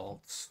data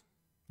results.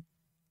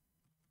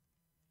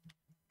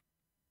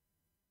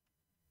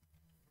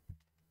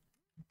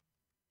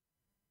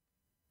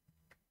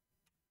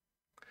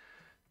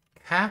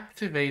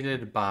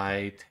 Captivated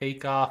by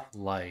takeoff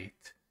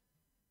light.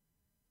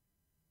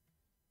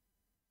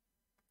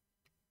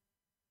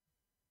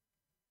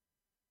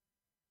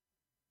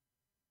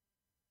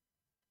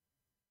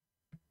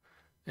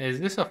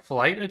 Is this a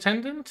flight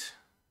attendant?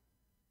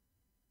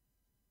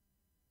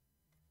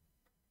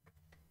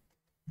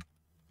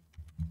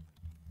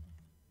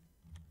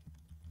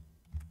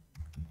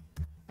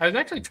 I was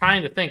actually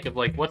trying to think of,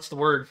 like, what's the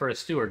word for a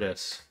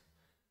stewardess?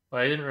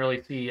 But I didn't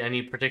really see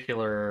any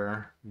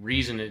particular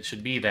reason it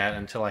should be that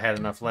until I had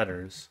enough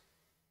letters.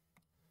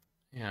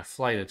 Yeah,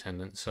 flight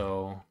attendant,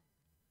 so...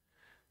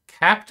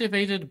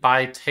 Captivated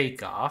by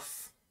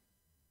takeoff.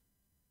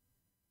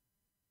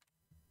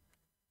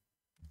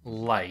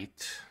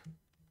 Light.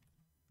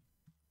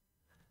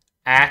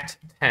 At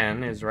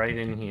 10 is right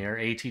in here.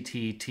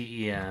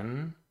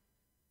 ATTTEN.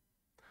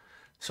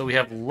 So we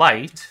have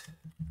light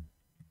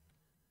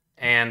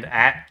and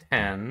at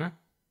 10.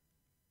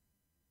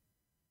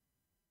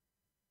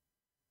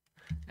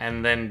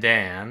 And then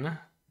Dan.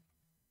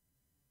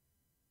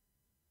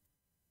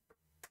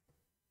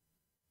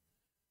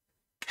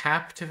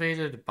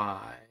 Captivated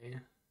by...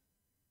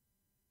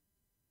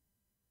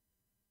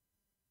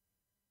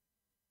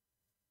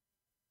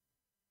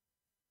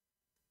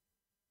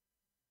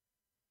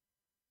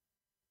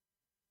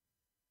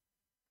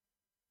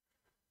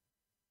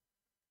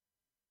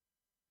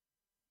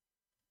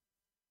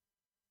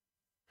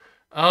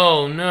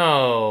 Oh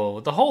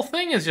no, the whole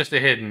thing is just a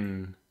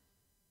hidden.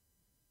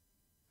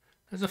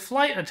 There's a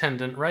flight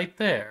attendant right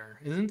there,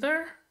 isn't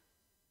there?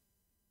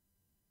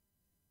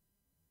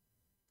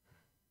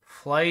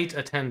 Flight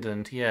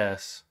attendant,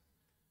 yes.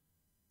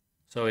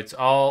 So it's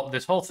all,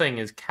 this whole thing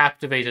is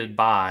captivated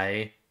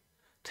by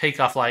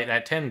takeoff light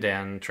at 10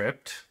 Dan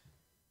tripped.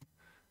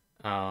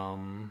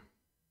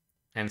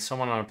 And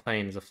someone on a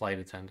plane is a flight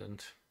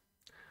attendant.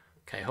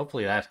 Okay,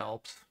 hopefully that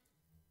helps.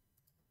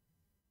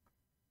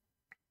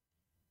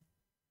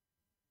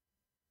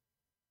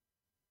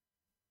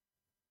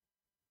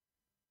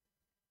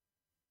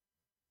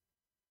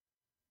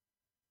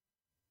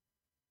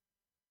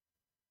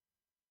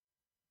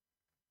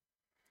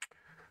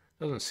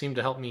 Doesn't seem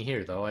to help me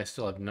here, though. I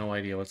still have no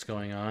idea what's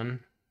going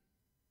on.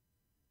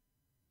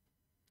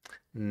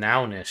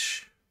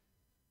 Nounish.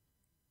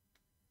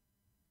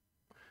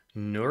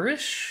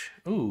 Nourish?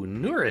 Ooh,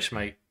 nourish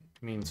might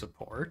mean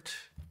support.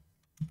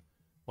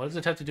 What does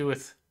it have to do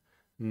with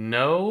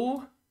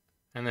no?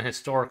 And then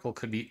historical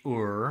could be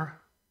ur.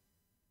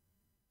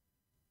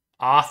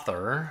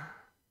 Author.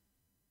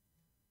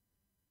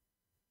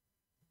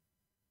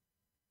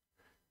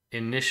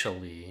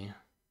 Initially.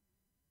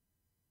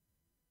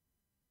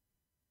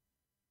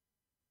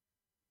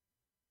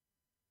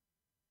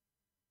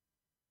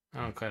 I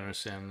don't quite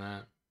understand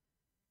that.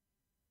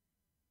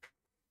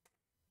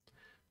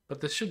 But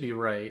this should be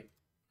right,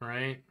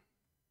 right?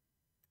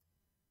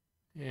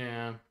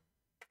 Yeah.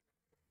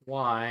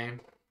 Why?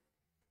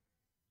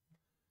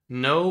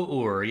 No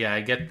ur. Yeah,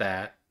 I get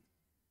that.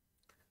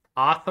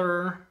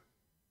 Author.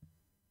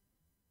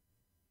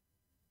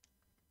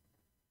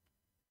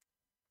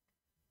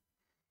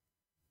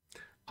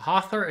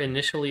 Author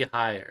initially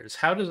hires.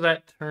 How does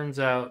that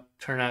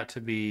turn out to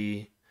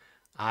be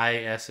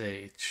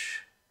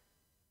ISH?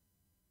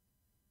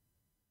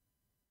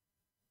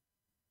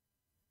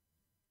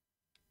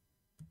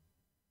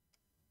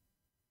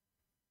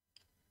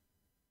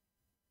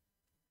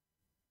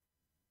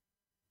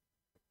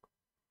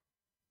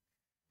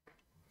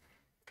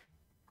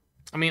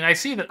 I mean, I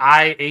see that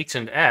I, H,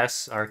 and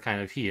S are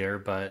kind of here,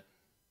 but...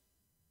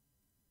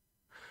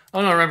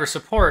 Oh, no, remember,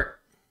 support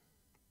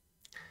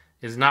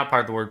is not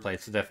part of the wordplay.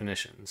 It's the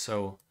definition.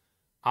 So,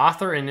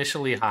 author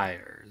initially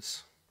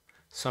hires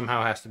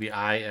somehow has to be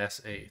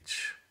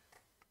ISH.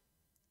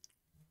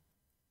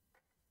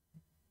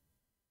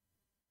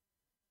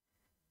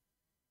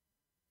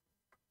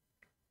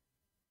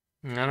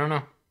 I don't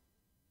know.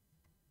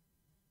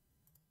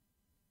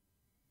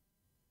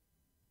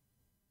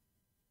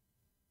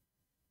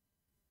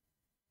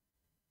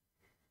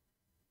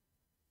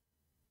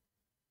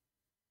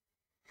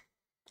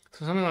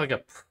 So something like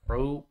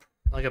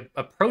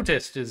a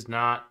protist is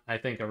not, I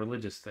think, a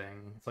religious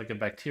thing. It's like a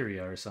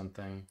bacteria or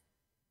something.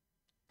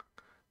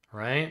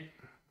 Right?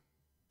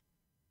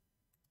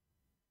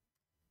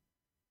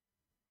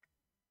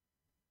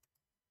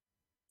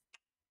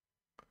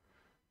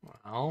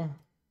 Well,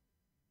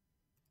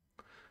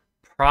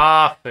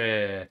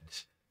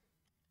 prophet.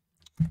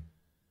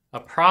 A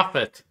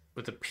prophet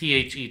with a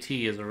PHET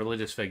is a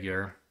religious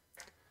figure.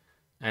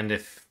 And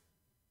if...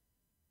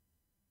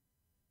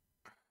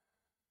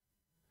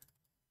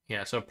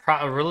 Yeah, so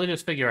a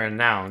religious figure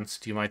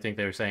announced, you might think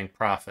they were saying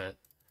profit.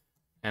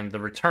 And the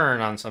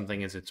return on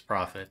something is its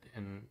profit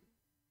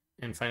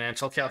in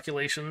financial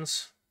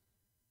calculations.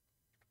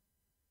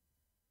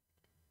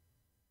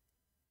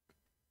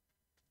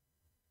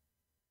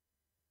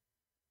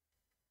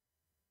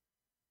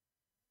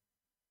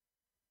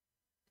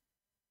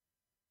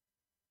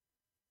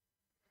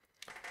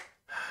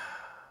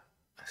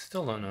 I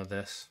still don't know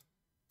this.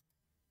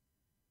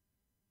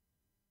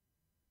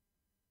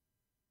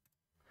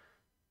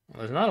 Well,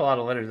 there's not a lot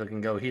of letters that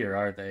can go here,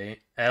 are they?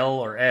 L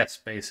or S,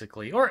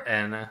 basically. Or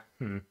N.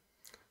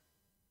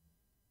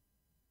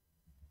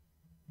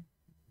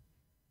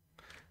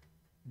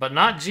 But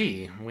not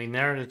G. We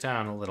narrowed it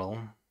down a little.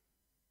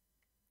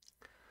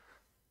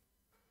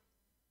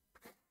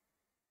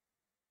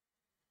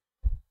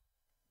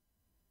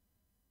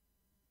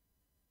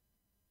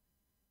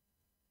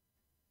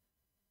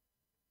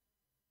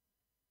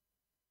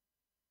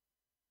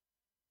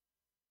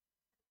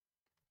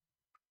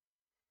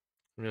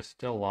 I'm just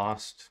still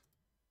lost.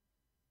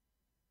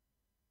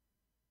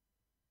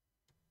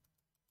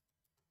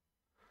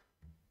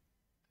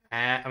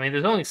 I mean,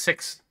 there's only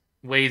 6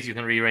 ways you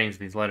can rearrange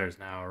these letters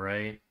now,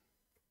 right?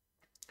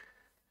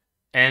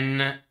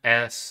 N,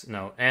 S,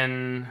 no,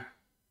 N,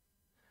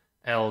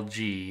 L,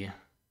 G.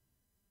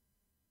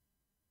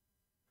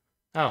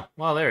 Oh,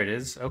 well, there it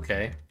is.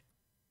 Okay.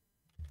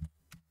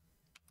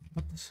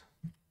 Oops.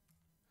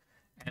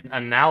 An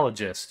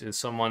analogist is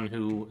someone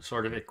who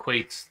sort of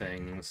equates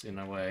things in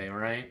a way,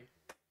 right?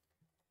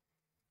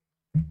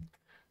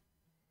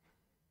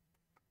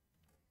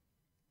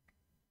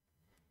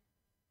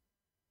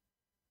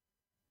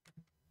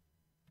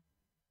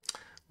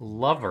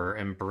 Lover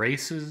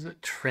embraces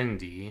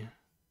trendy.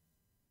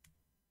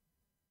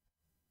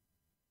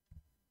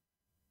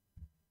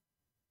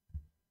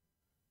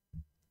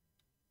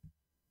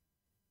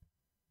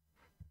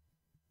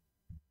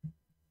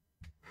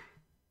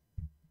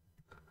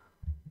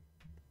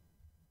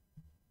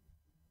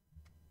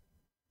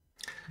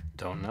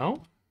 Don't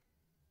know.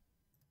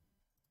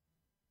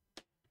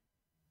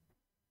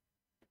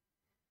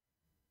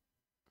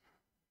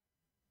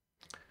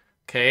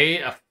 Okay,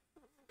 a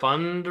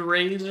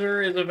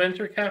fundraiser is a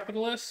venture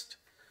capitalist.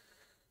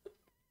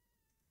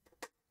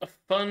 A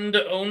fund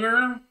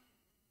owner.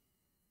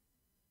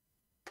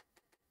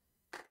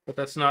 But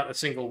that's not a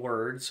single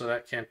word, so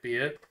that can't be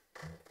it.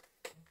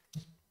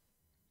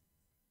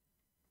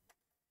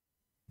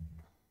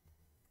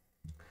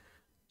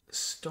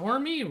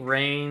 Stormy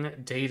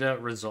rain data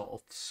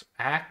results.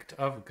 Act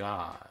of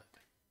God.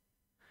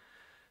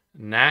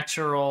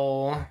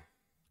 Natural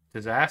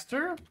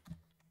disaster?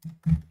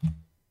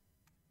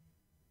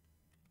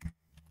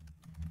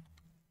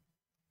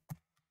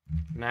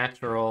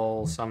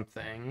 Natural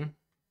something.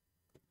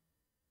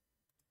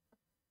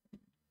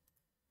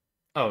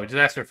 Oh,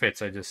 disaster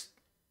fits. I just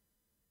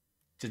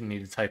didn't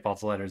need to type all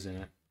the letters in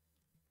it.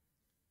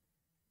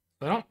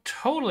 I don't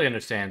totally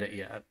understand it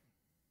yet.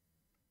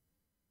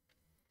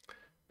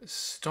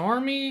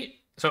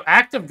 Stormy. So,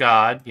 act of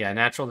God. Yeah,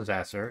 natural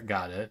disaster.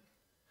 Got it.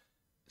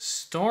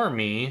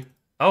 Stormy.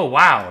 Oh,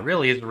 wow.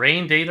 Really? Is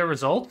rain data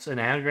results an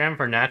anagram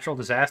for natural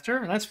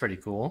disaster? That's pretty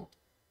cool.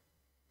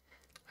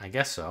 I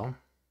guess so.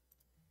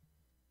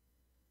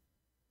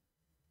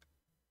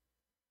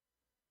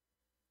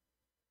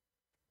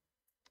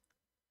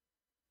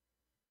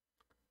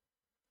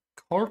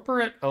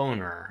 Corporate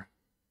owner.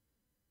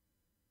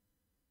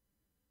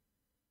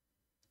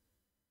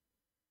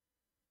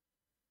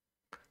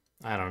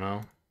 I don't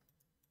know.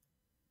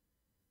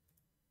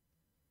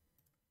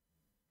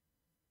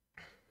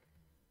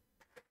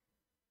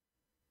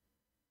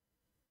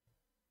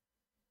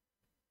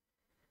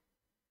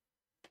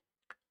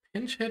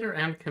 Pinch hitter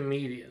and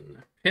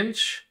comedian.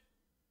 Pinch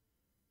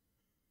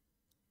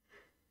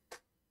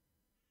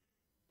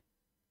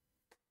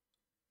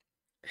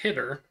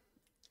hitter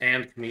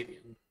and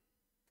comedian.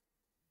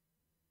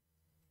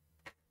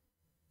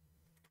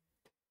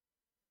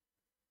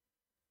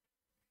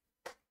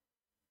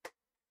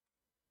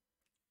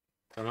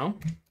 Don't know.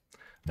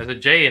 There's a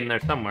J in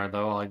there somewhere,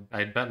 though.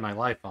 I'd bet my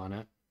life on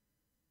it.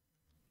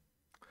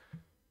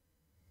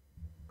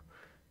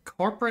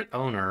 Corporate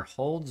owner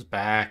holds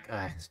back.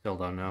 I still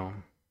don't know.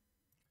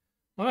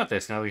 What about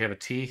this? Now we have a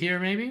T here,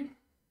 maybe?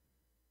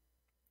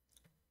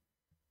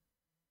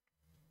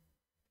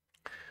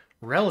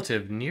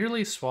 Relative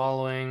nearly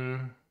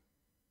swallowing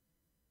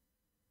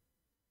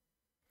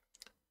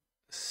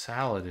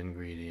salad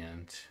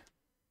ingredient.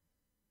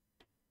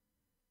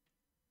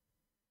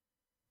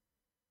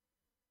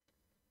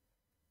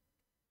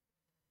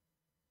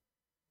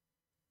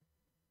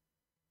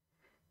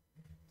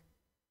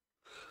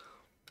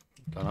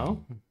 Don't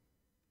know.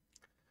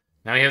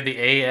 Now we have the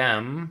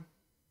AM.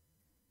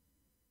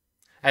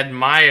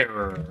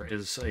 Admirer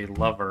is a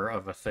lover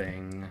of a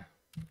thing.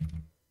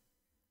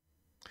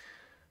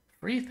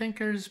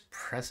 Freethinker's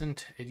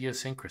present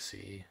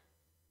idiosyncrasy.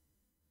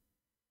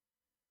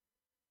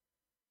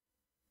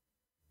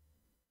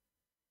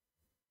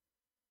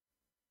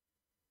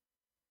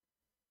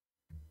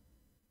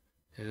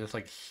 Is this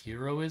like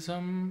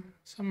heroism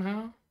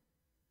somehow?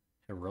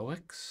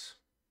 Heroics?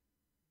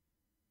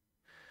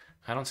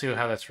 I don't see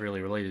how that's really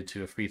related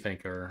to a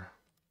freethinker.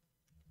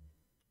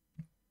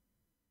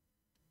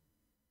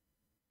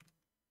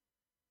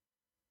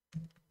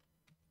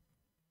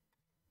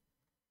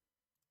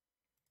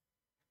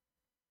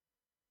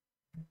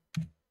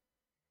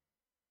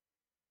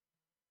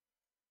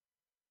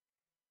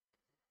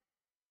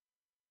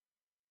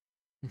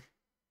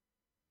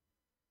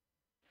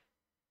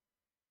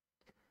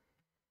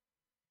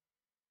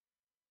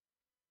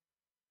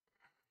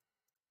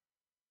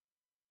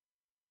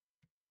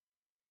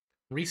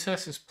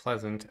 Recess is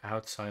pleasant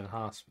outside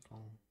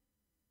hospital.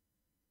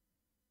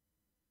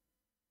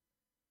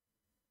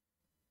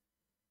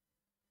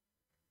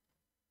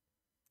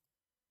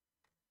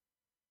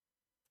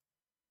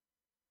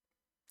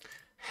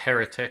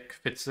 Heretic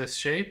fits this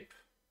shape.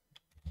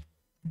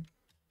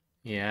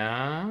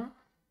 Yeah.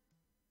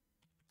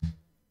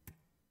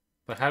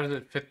 But how does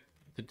it fit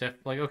the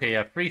like, okay,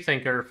 yeah,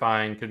 freethinker,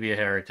 fine, could be a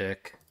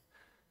heretic.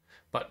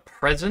 But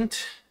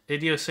present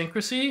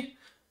idiosyncrasy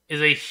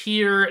is a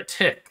here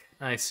tick.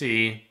 I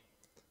see.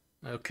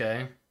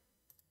 Okay.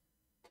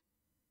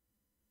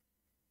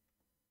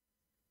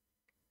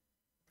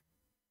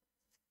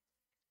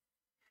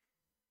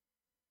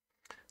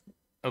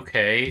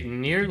 Okay,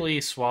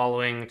 nearly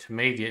swallowing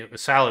tomato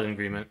salad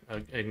ingredient,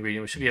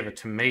 we should have a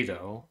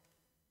tomato,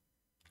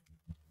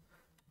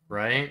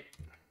 right?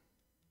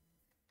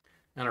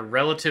 And a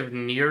relative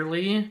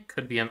nearly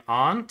could be an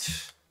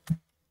aunt.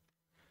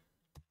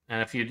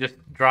 And if you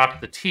just drop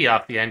the T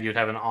off the end, you'd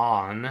have an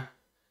on,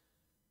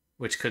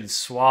 which could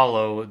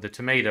swallow the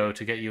tomato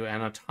to get you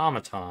an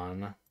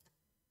automaton.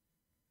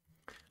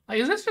 Like,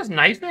 is this just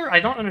nicer? I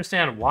don't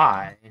understand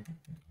why.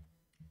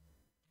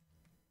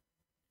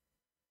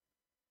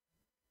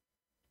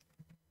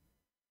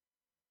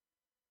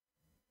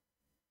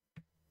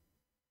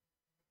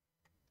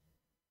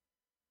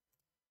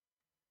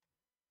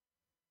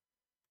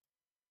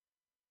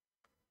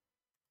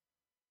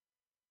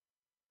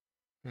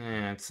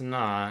 Yeah, it's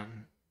not.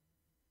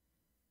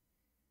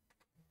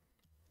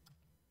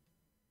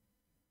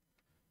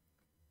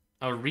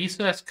 A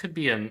recess could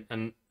be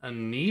a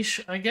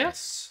niche, I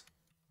guess?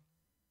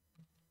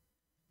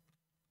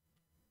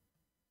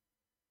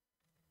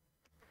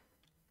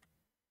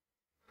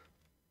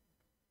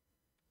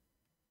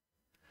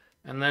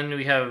 And then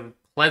we have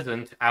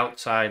pleasant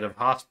outside of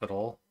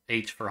hospital.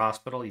 H for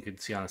hospital, you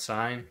could see on a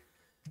sign,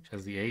 which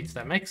has the H.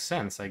 That makes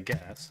sense, I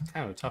guess. It's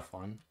kind of a tough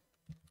one.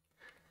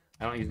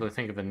 I don't usually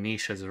think of a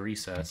niche as a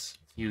recess.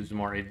 It's used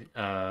more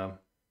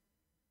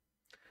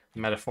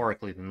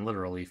metaphorically than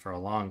literally for a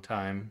long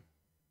time.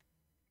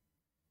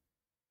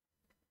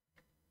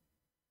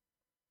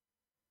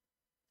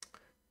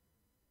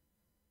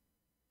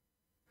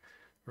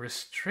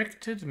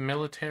 Restricted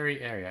military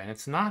area. And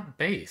it's not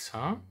base,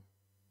 huh?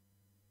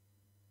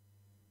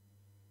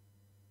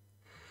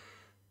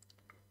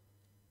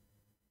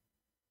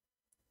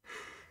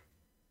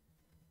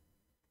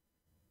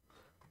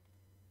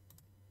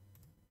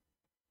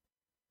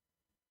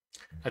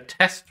 A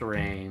test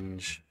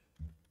range.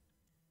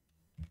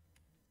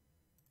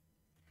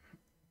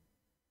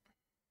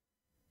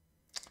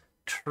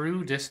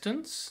 True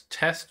distance?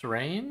 Test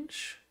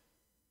range?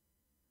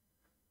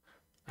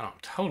 I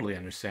don't totally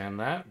understand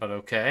that, but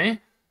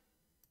okay.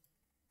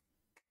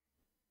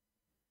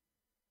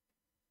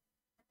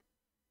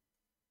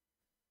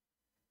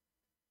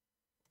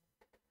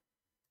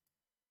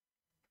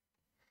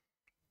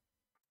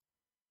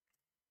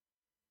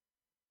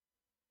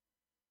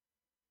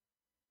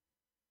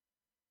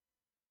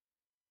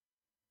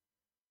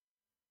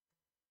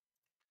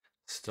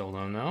 Still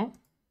don't know.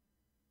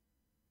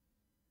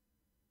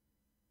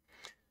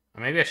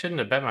 Maybe I shouldn't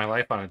have bet my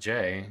life on a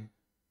J.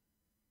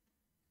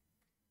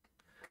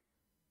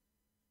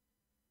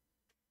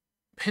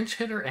 Pinch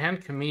hitter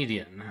and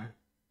comedian.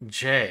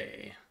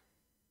 J.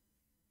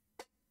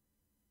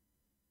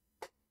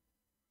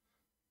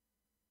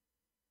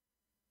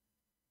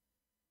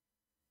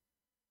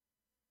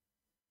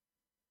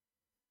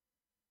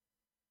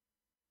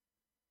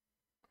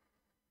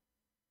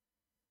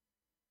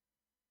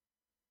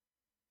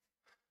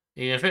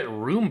 You can fit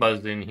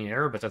Roombas in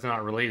here, but that's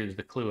not related to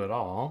the clue at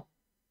all.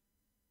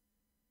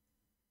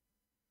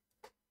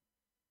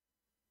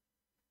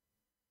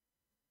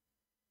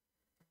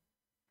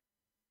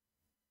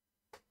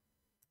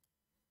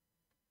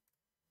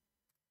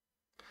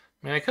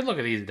 I mean, I could look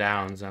at these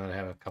downs now that I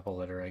have a couple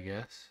litter, I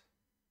guess.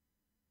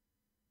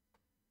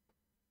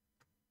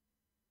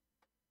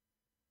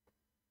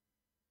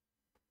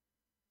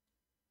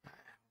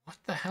 What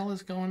the hell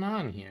is going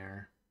on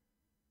here?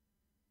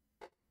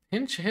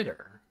 Pinch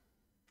hitter.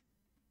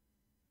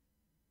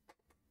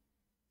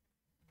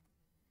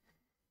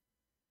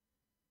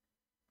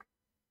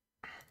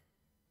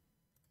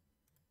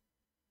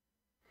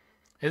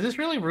 Is this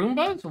really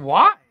Roombas?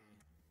 Why?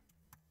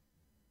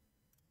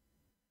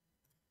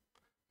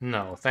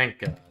 No, thank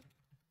God.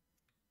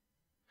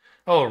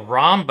 Oh,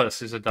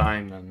 rhombus is a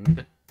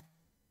diamond.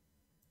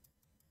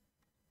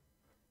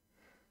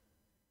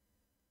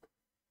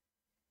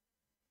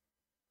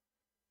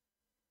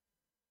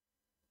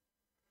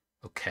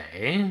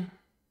 Okay.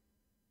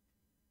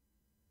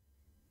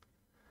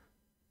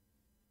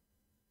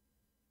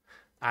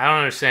 I don't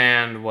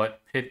understand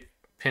what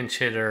pinch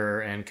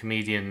hitter and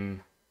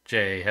comedian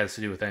J has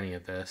to do with any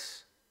of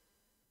this.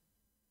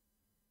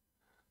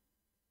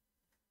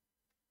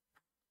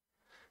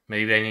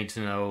 Maybe I need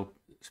to know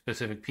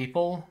specific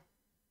people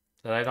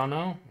that I don't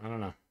know. I don't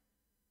know.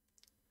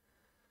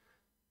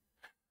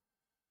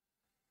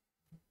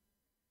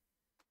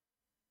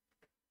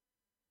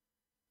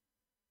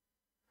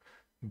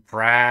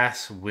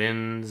 Brass,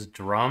 winds,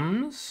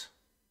 drums?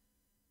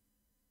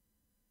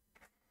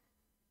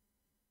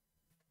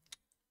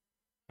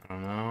 I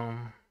don't know.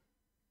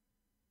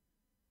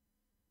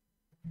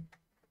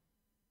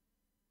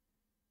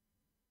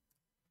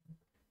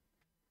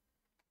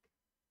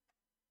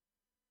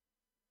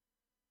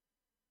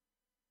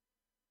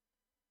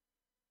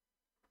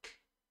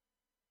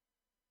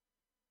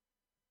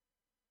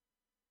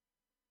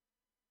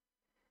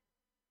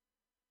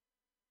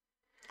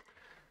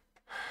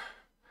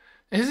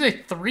 This is a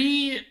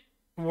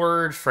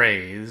 3-word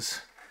phrase,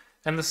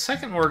 and the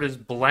second word is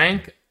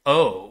blank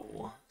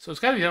O. So it's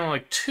got to be something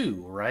like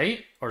 2,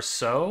 right? Or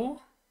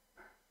so?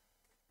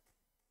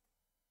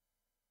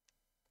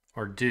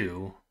 Or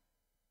do.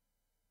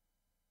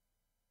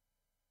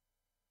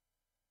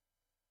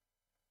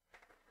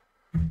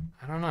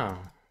 I don't know.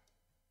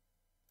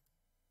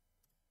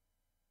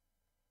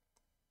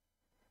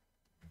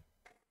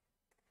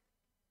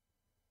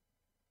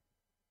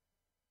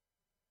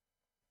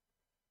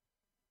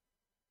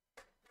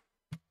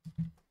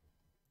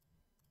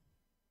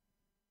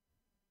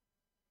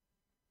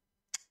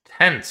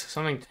 Tense.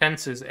 Something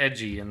tense is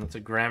edgy, and that's a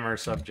grammar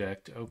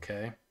subject.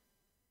 Okay.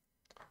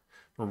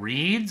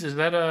 Reeds? Is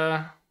that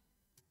a...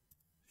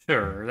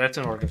 Sure, that's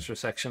an orchestra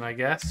section, I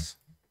guess.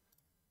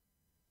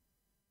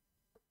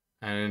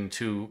 And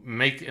to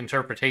make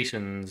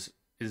interpretations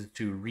is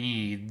to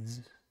read.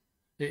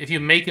 If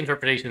you make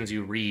interpretations,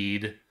 you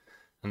read,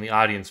 and the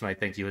audience might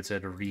think you had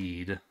said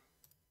read.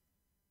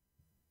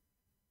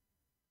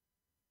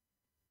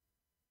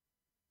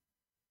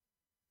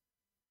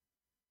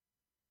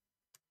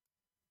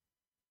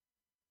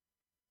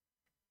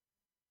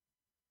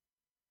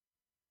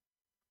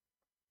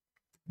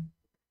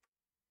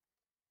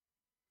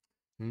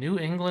 New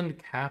England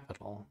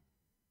capital.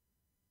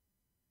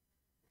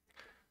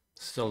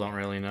 Still don't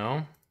really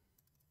know.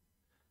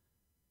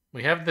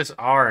 We have this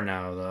R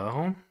now,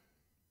 though.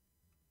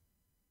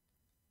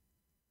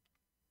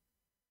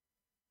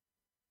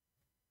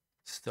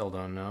 Still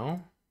don't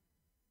know.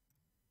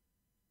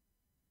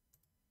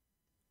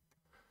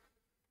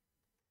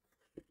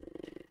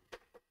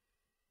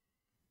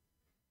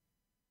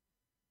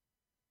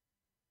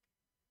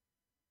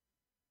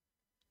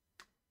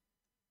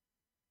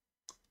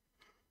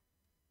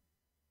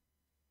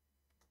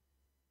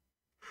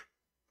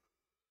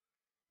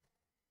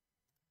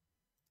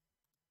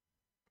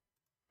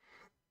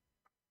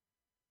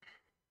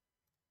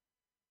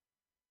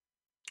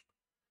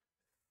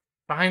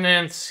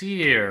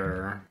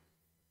 Financier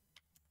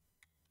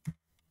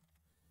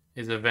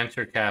is a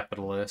venture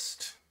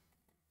capitalist.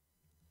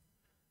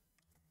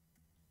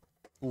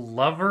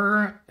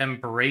 Lover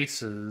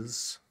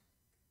embraces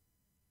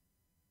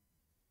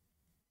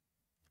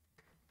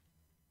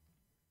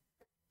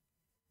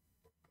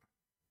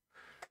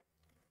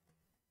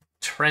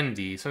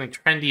trendy. Something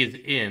trendy is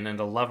in, and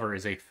a lover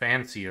is a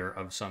fancier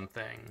of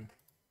something.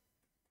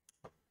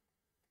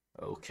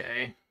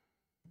 Okay.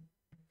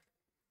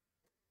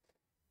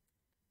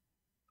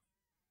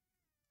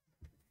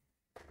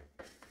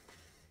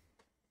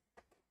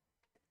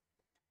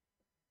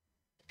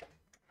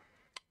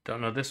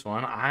 Don't know this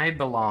one. I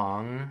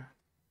belong.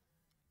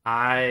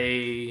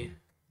 I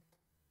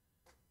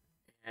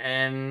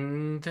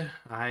and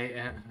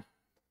I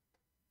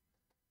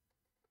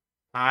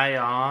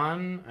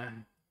Ion.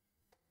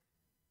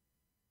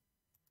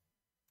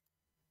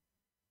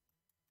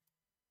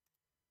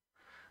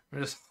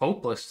 I'm just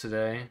hopeless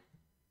today.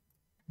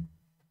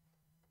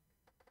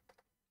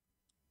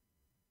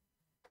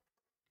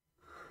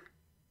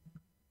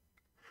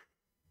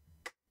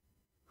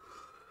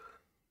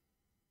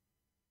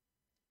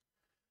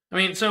 I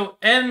mean, so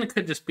N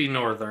could just be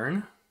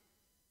northern.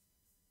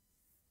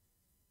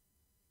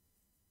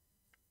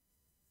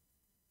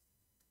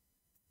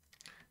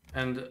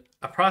 And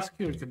a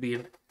prosecutor could be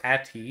an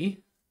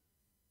Atty.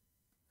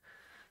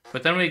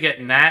 But then we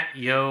get Nat,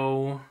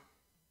 Yo.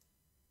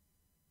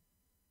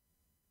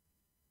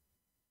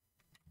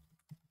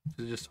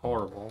 This is just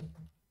horrible.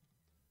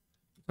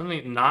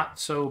 Something not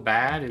so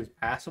bad is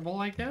passable,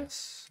 I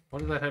guess? What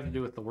does that have to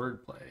do with the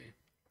wordplay?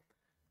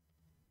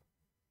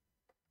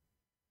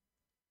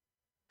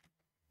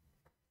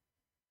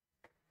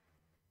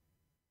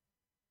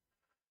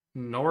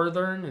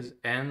 Northern is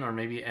N or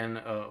maybe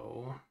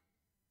N-O.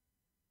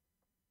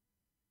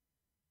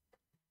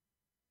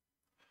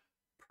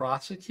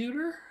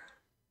 Prosecutor?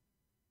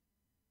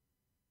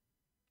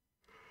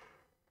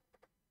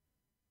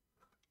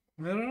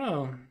 I don't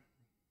know.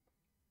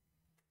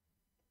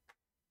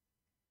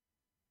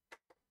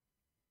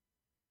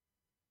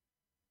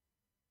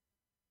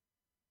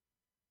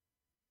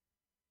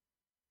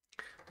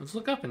 Let's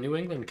look up the New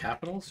England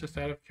capitals just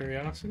out of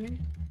curiosity.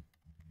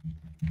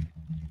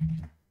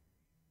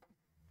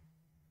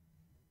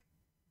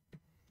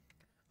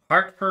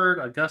 Hartford,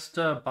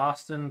 Augusta,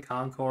 Boston,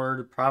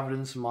 Concord,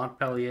 Providence,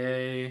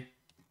 Montpelier,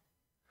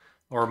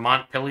 or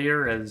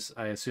Montpelier, as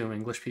I assume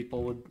English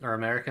people would, or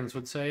Americans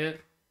would say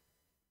it.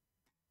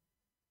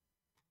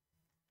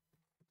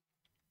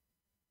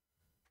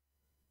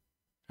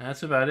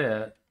 That's about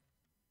it.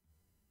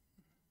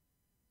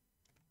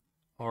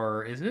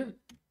 Or is it?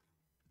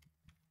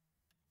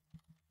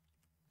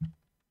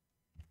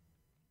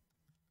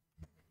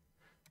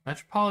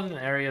 Metropolitan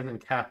areas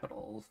and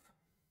capitals.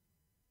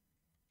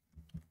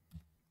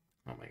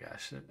 Oh my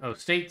gosh. Oh,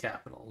 state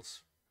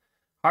capitals.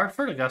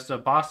 Hartford, Augusta,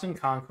 Boston,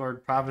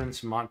 Concord,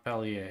 Providence,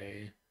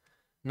 Montpelier.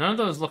 None of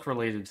those look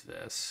related to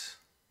this.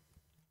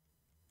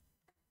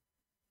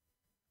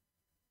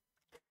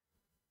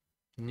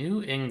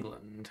 New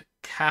England,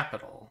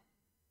 capital.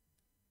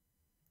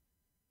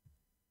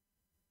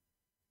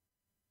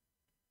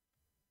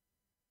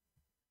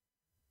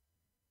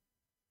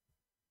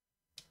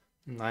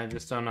 I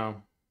just don't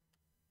know.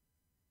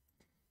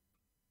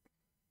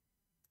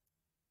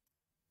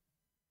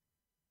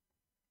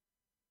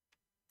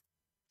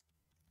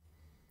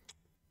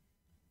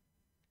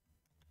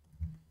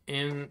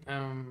 In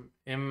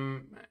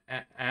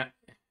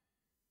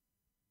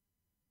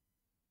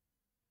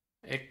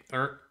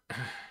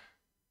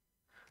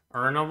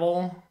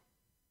earnable.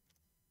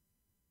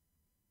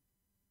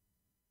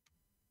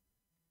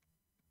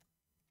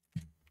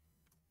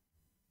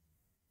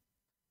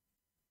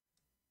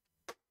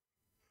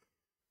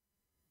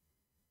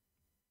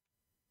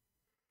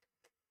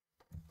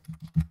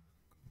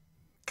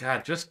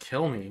 God, just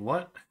kill me.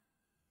 What?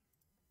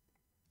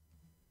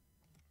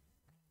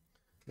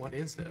 What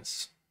is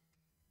this?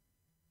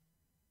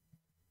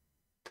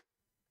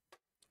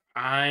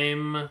 I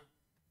don't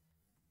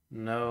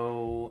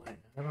know.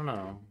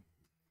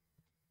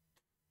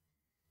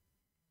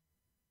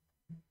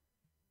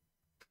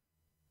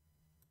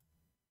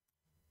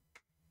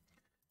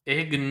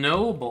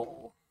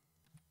 Ignoble.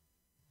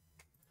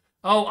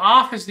 Oh,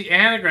 off is the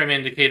anagram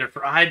indicator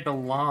for I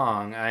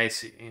belong. I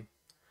see.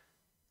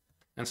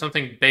 And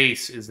something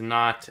base is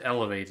not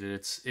elevated.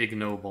 It's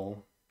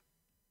ignoble.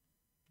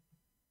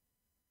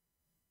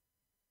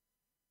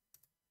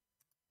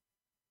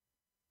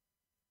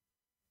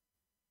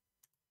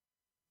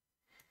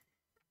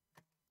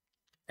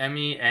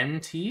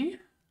 M-E-N-T?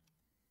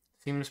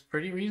 Seems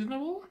pretty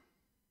reasonable.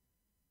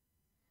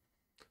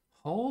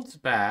 Holds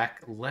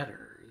back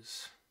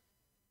letters.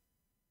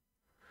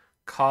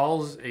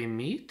 Calls a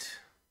meet?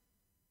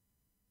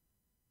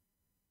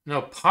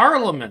 No,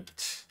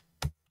 parliament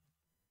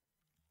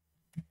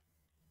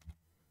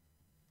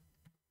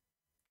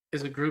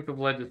is a group of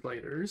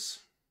legislators.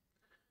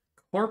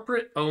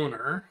 Corporate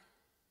owner.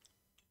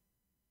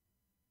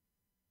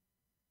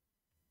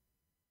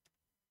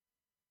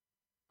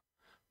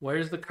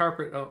 Where's the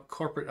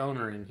corporate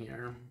owner in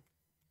here?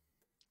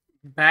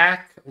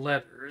 Back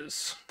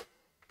letters.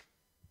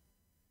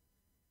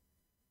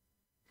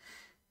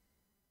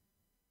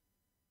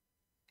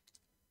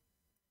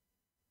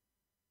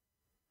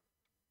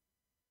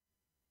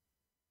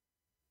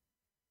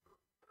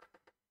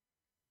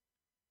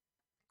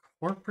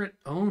 Corporate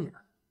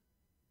owner.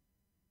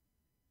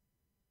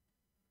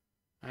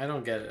 I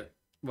don't get it.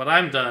 But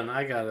I'm done.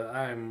 I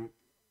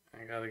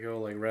gotta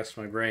go like rest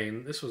my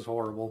brain. This was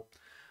horrible.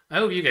 I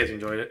hope you guys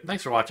enjoyed it.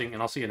 Thanks for watching,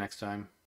 and I'll see you next time.